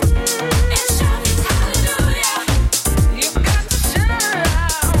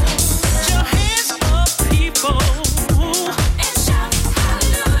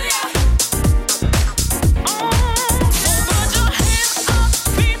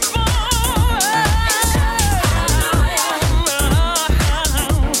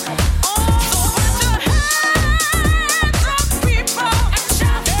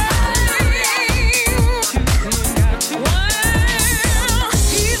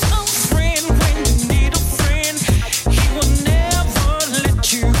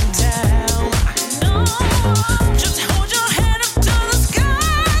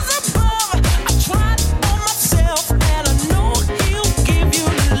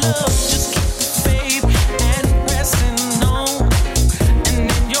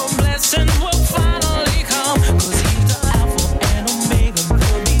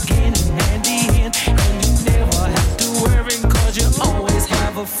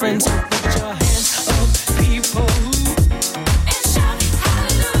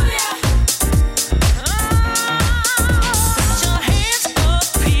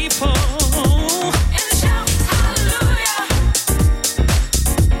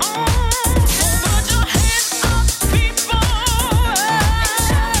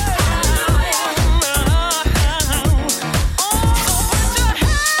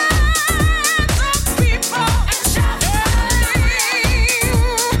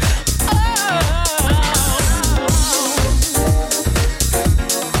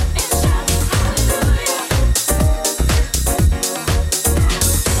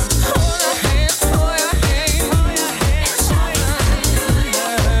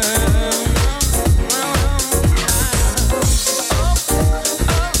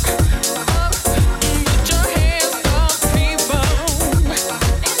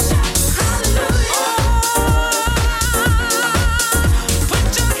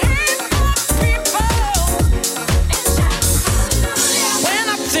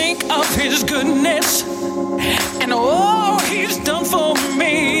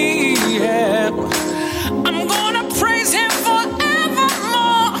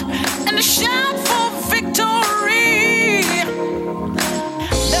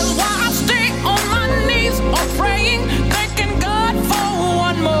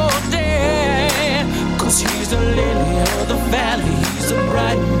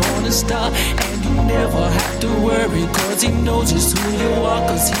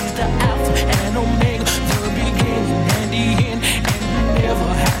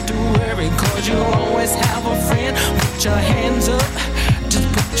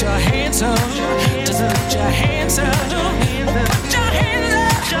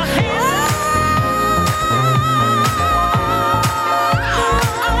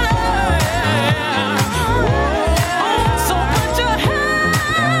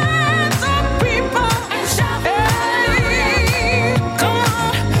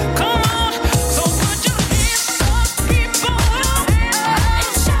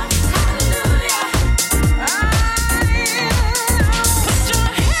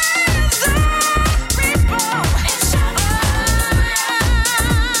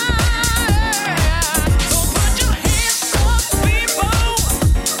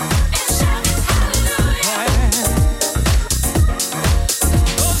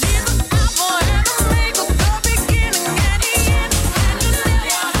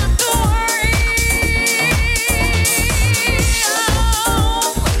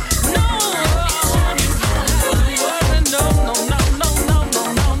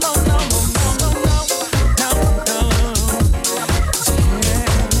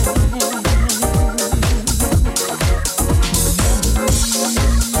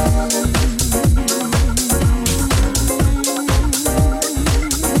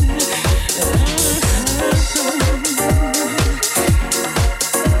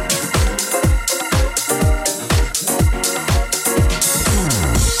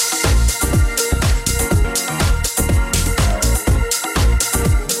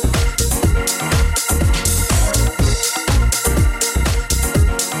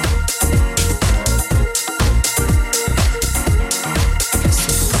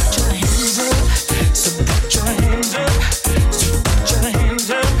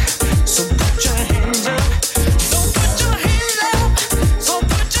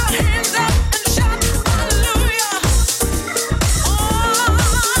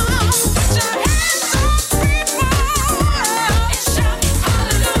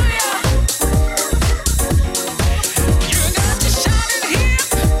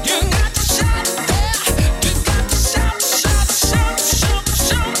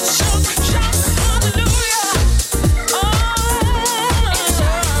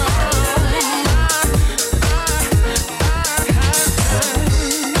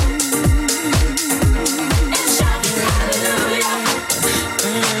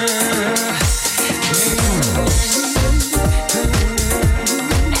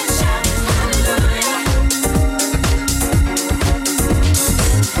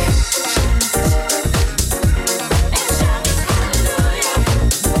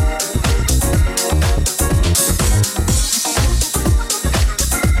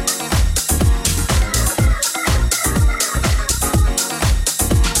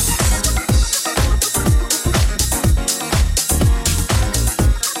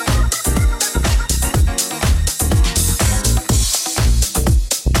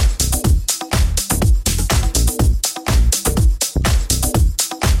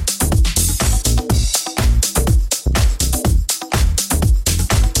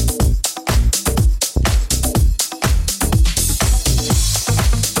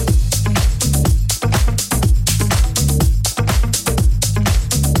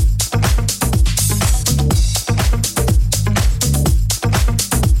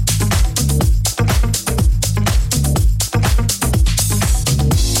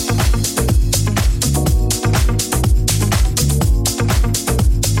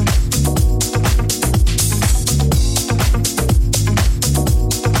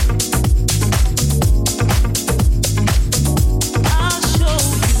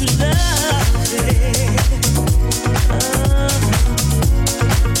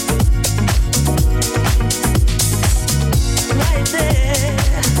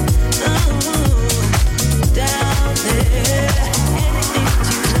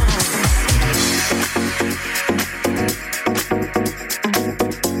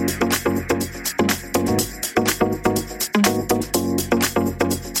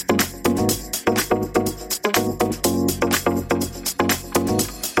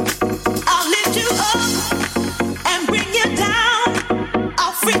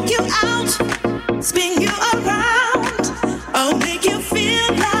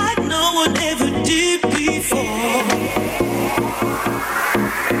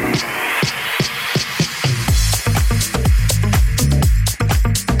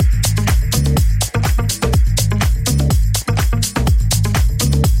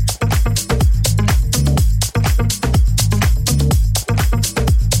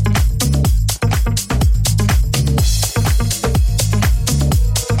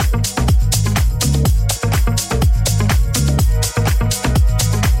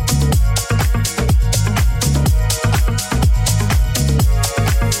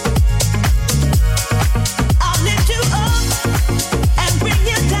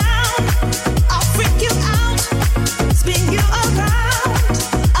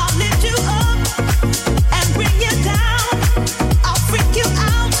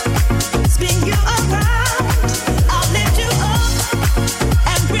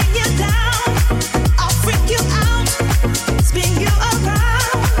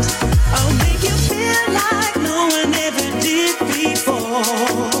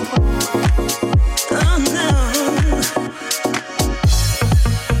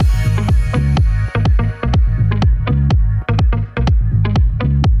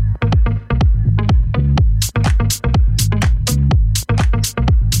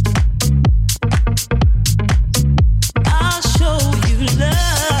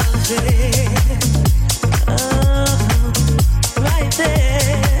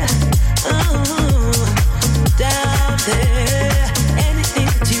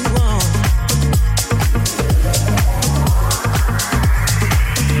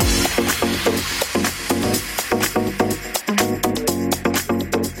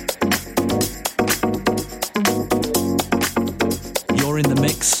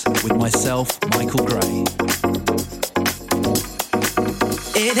 myself, Michael Gray.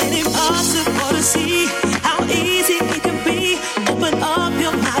 It ain't impossible to see how easy it can be. Open up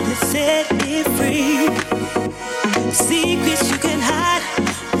your mind and set it free. Secrets you can hide,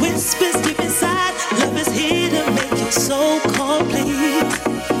 whispers deep inside. Love is here to make your soul complete.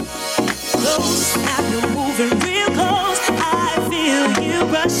 Close, now you're moving real close. I feel you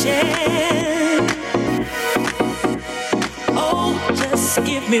rushing. Oh, just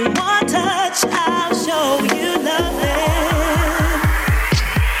give me one touch, I'll show you loving.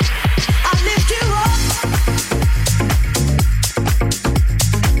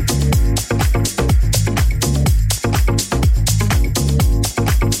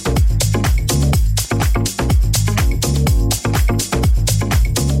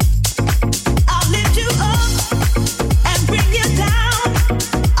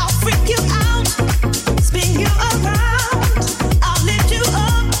 Spin you around, I'll lift you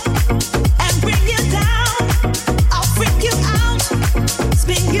up and bring you down.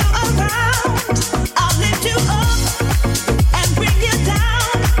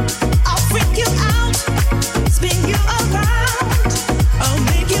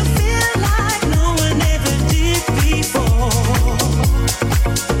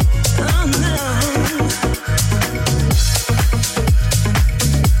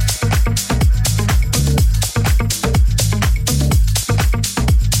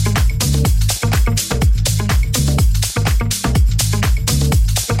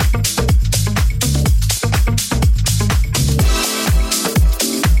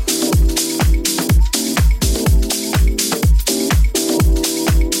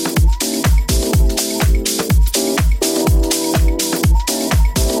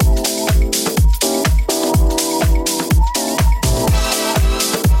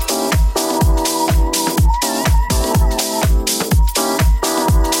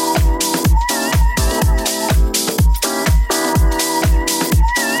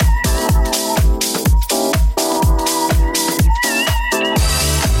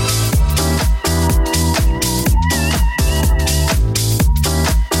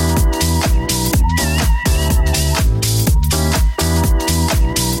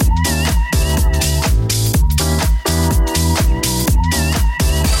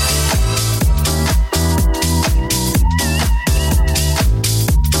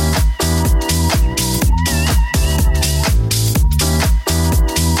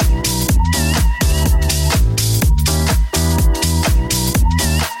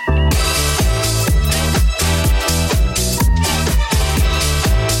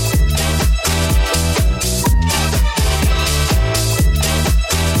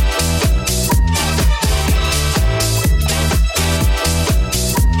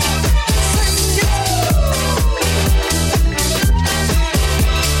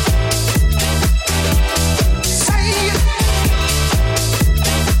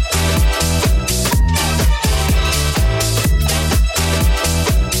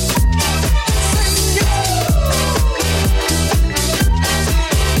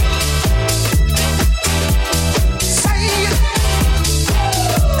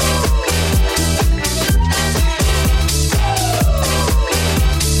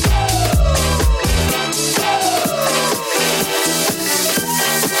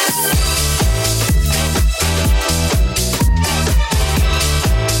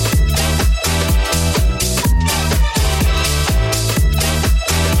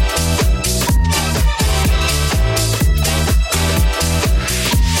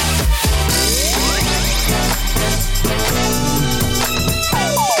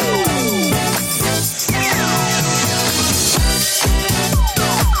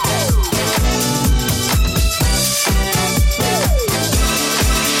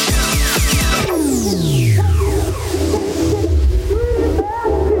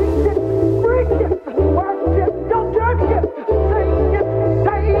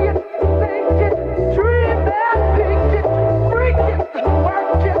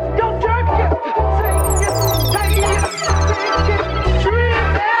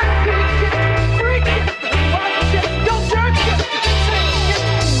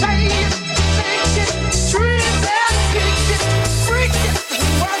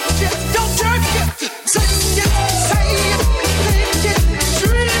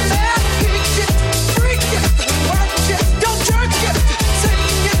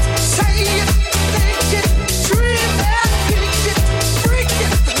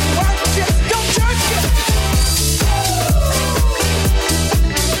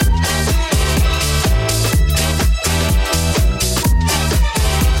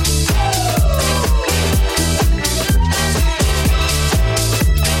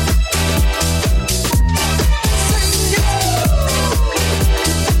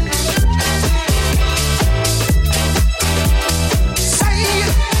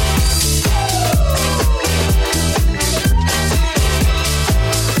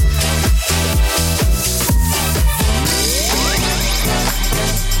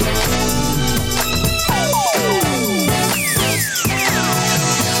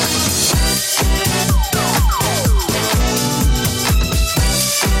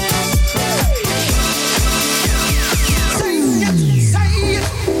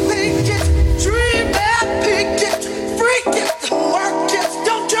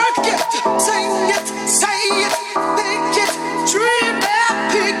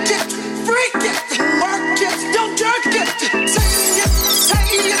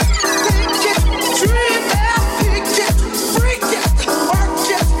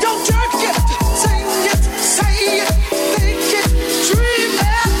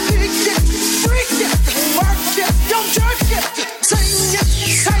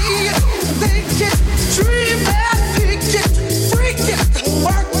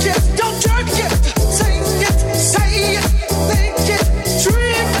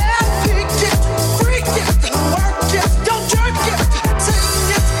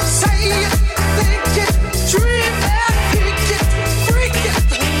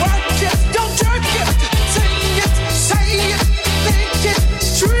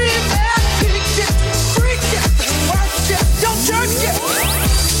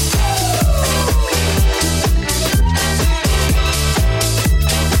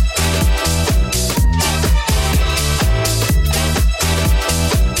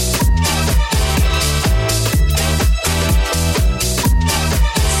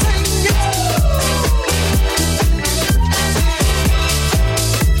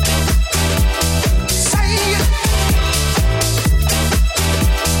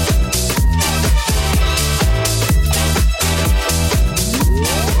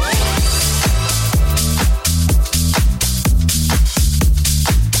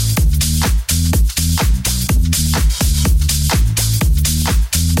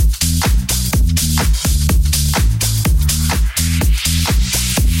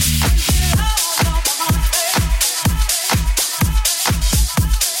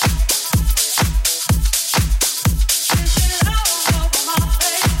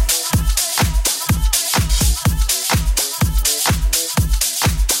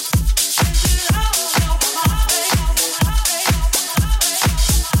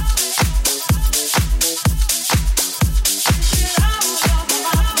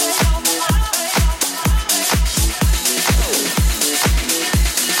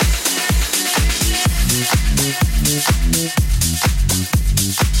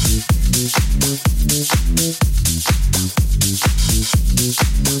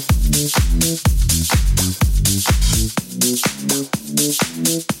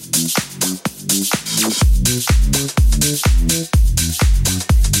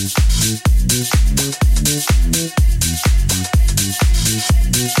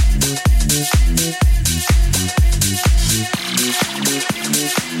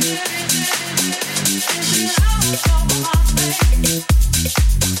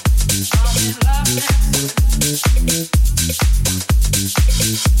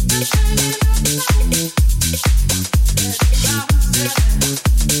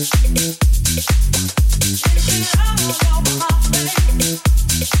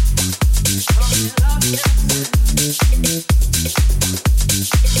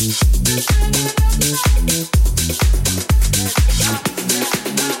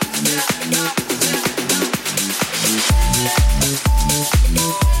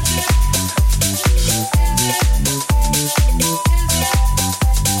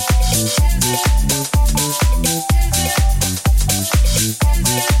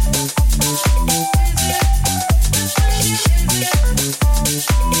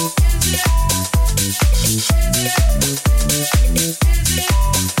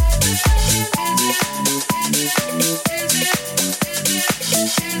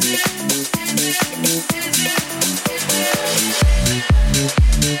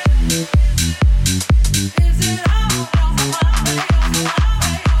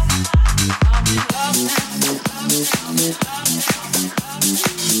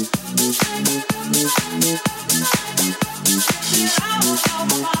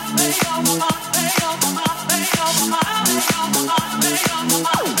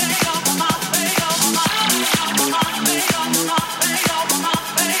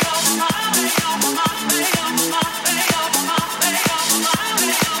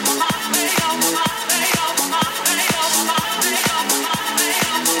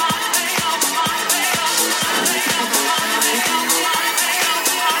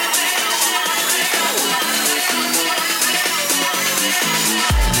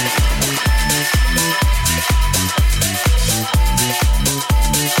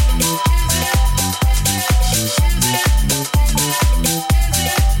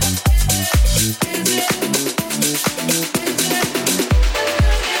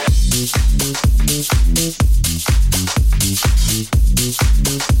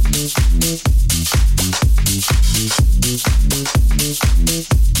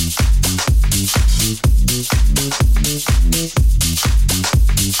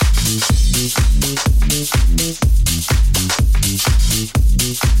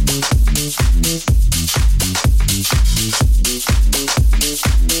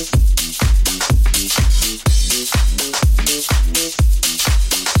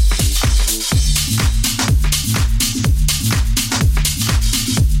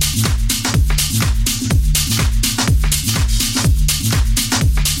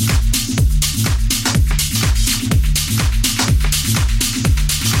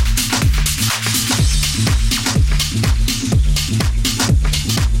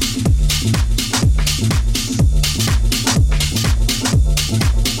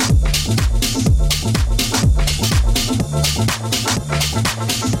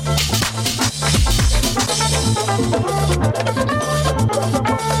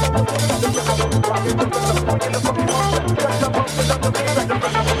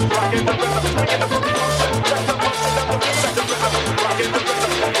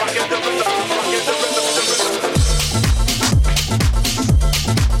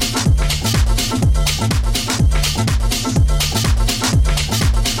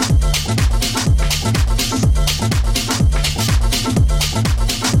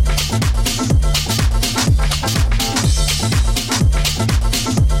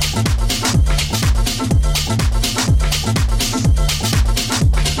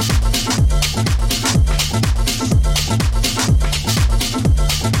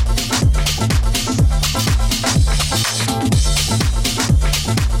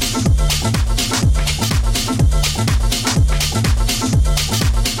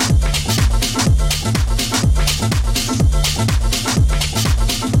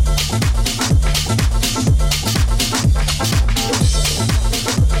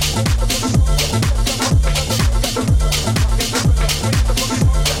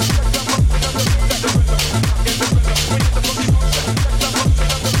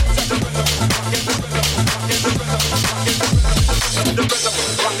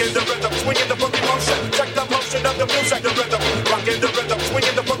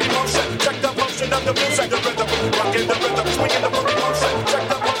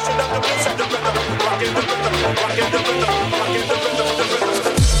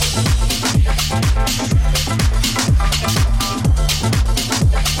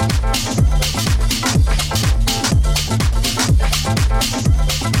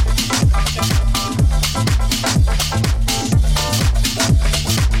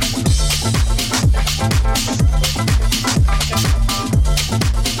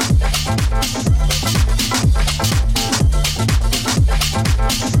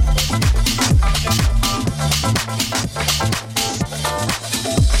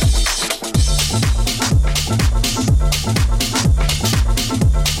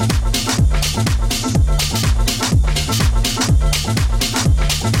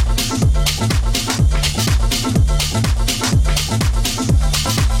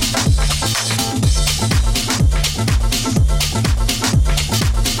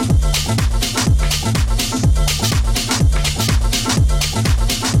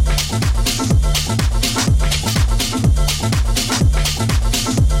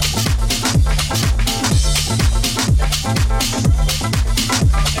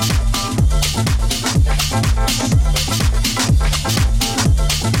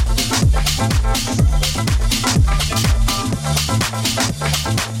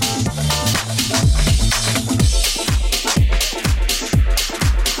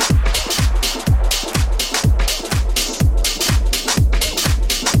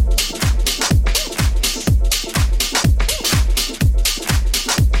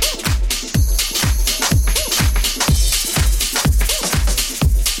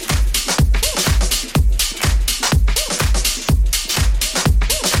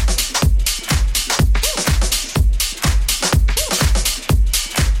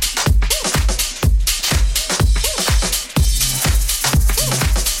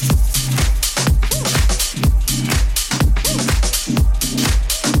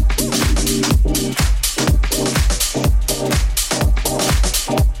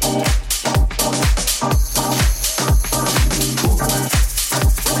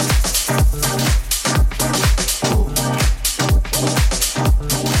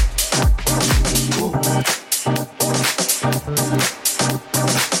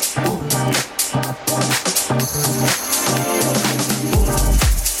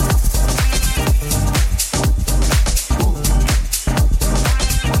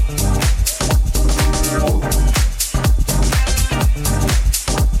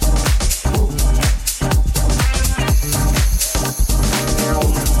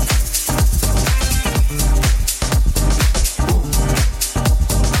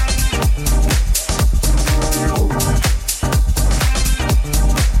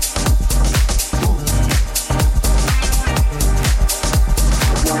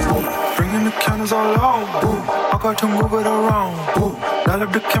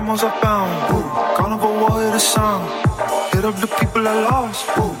 camels are bound. Ooh. Carnival will hear the sound. Hit up the people I lost.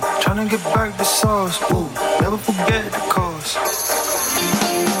 Ooh. Tryna get back the sauce. Ooh. Never forget the cause.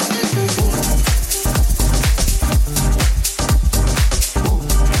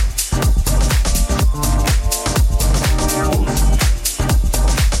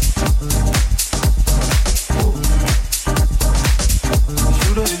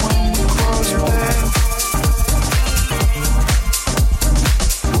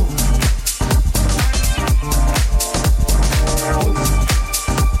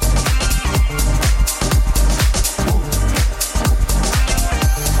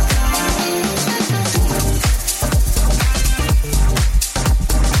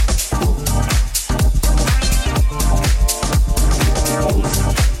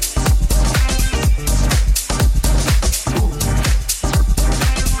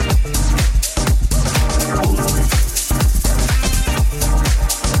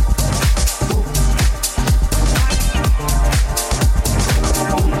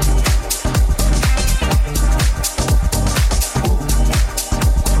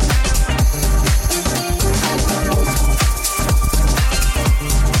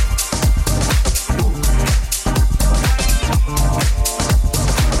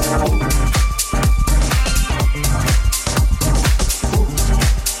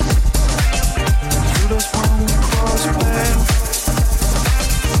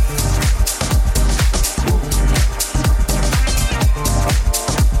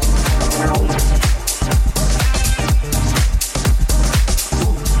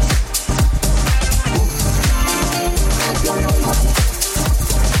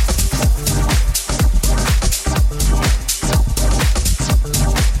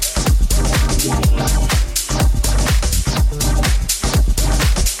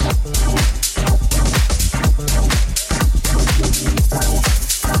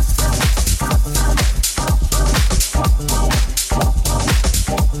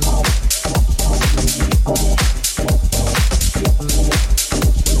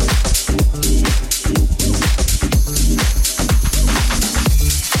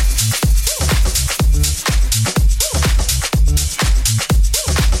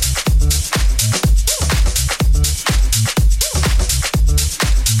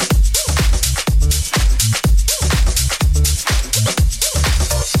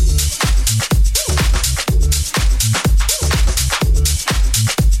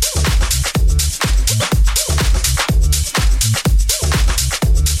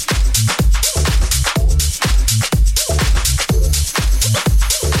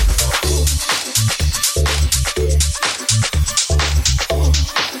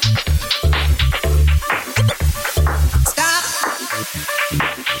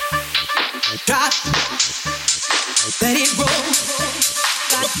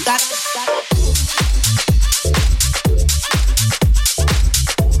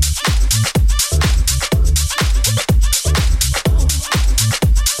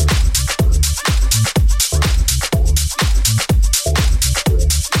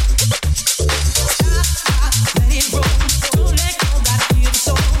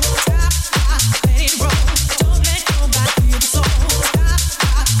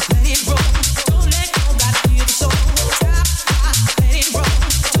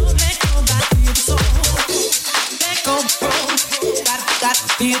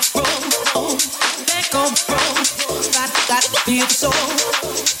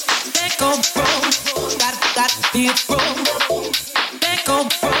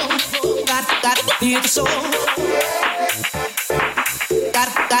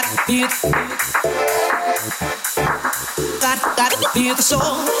 Feel the soul.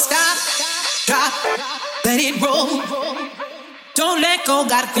 Stop, drop, let it roll. Don't let go.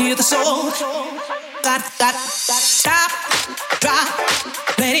 Gotta feel the soul. Got, stop, drop,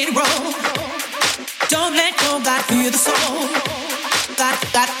 let it roll. Don't let go. Gotta feel the soul. Got,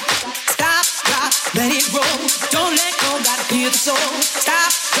 stop, drop, let it roll. Don't let go. Gotta feel the soul.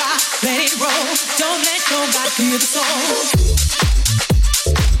 Stop, drop, let it roll. Don't let go. Gotta feel the soul.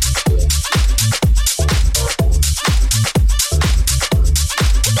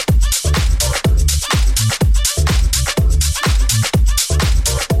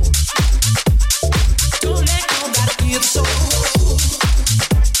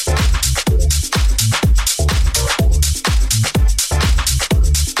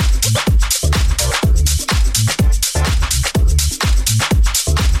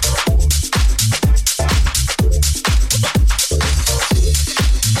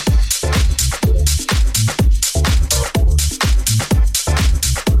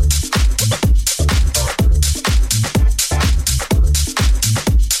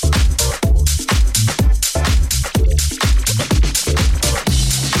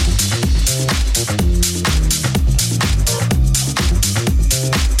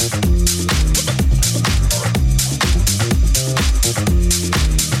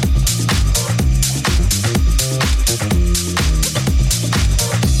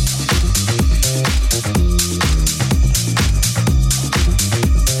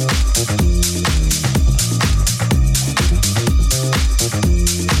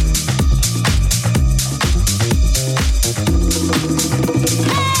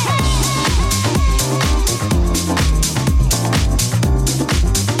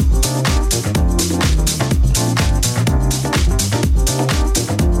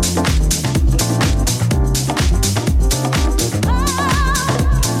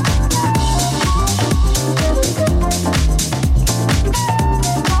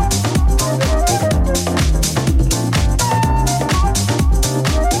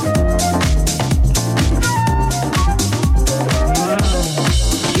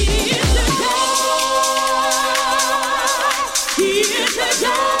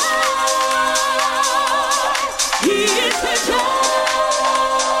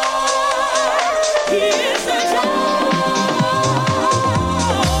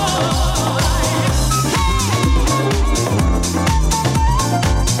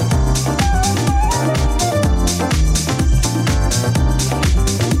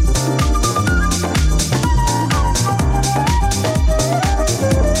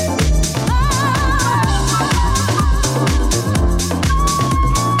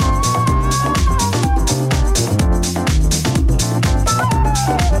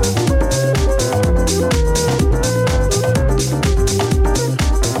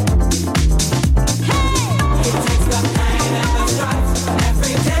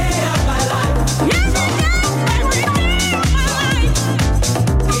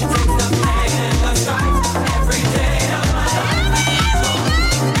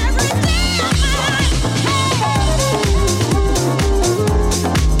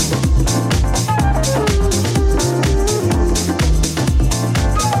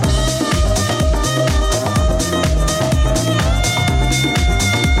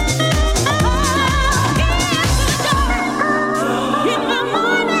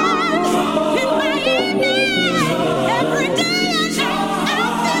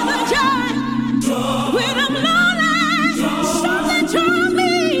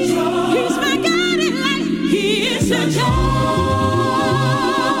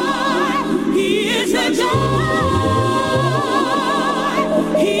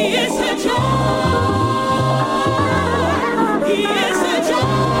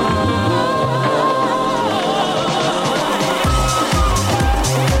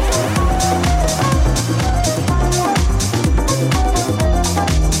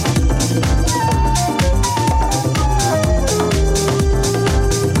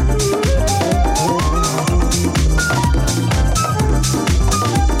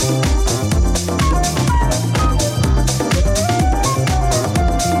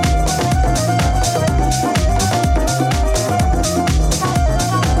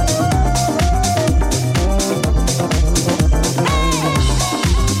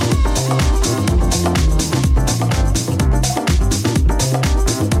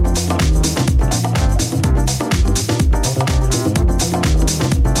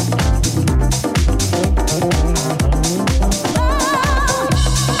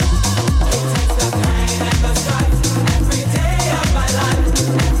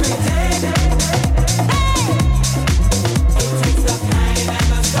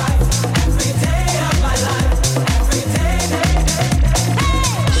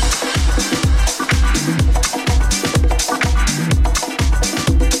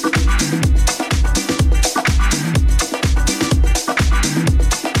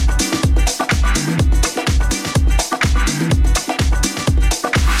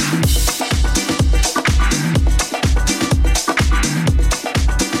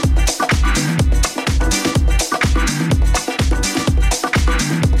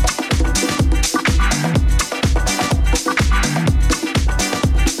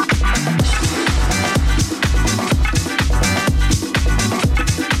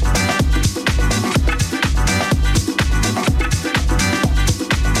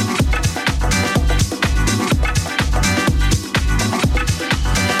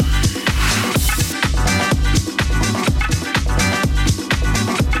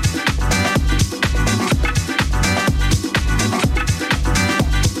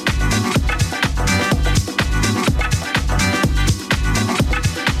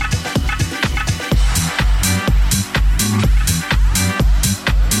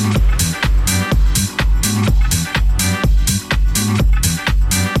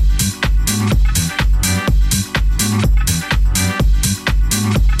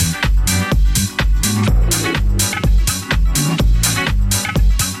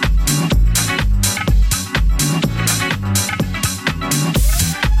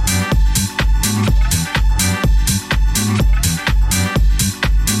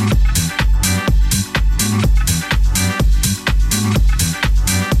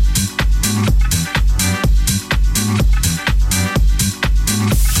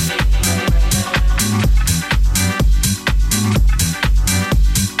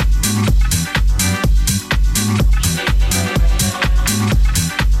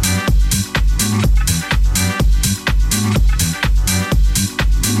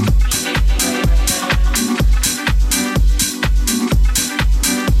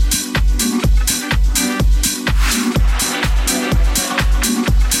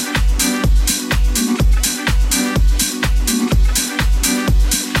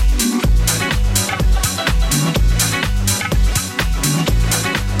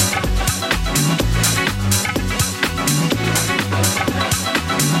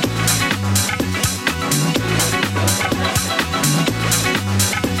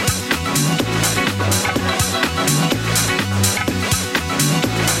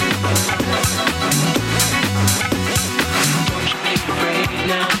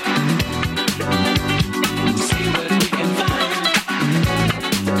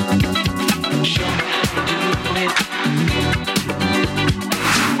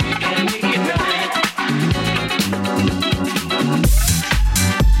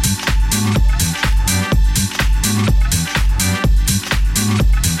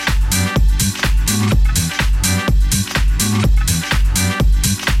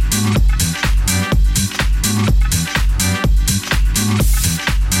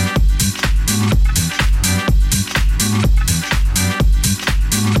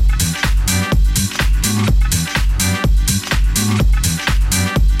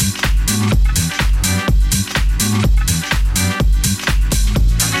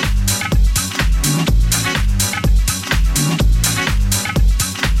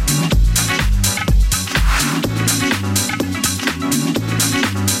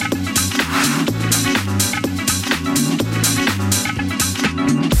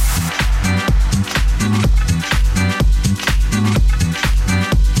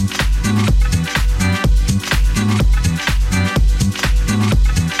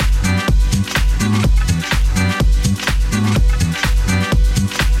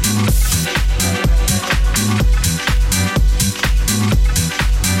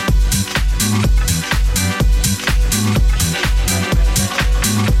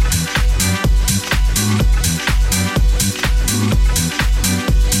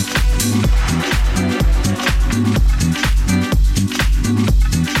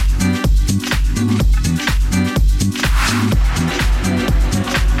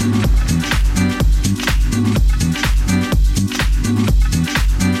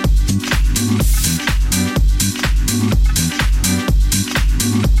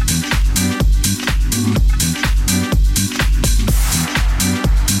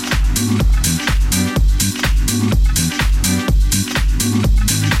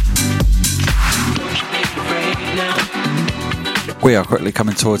 We are quickly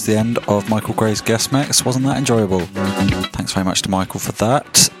coming towards the end of Michael Gray's guest mix. Wasn't that enjoyable? Thanks very much to Michael for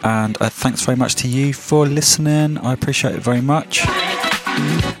that, and thanks very much to you for listening. I appreciate it very much.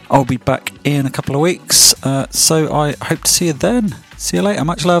 I'll be back in a couple of weeks, so I hope to see you then. See you later.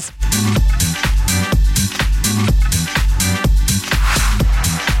 Much love.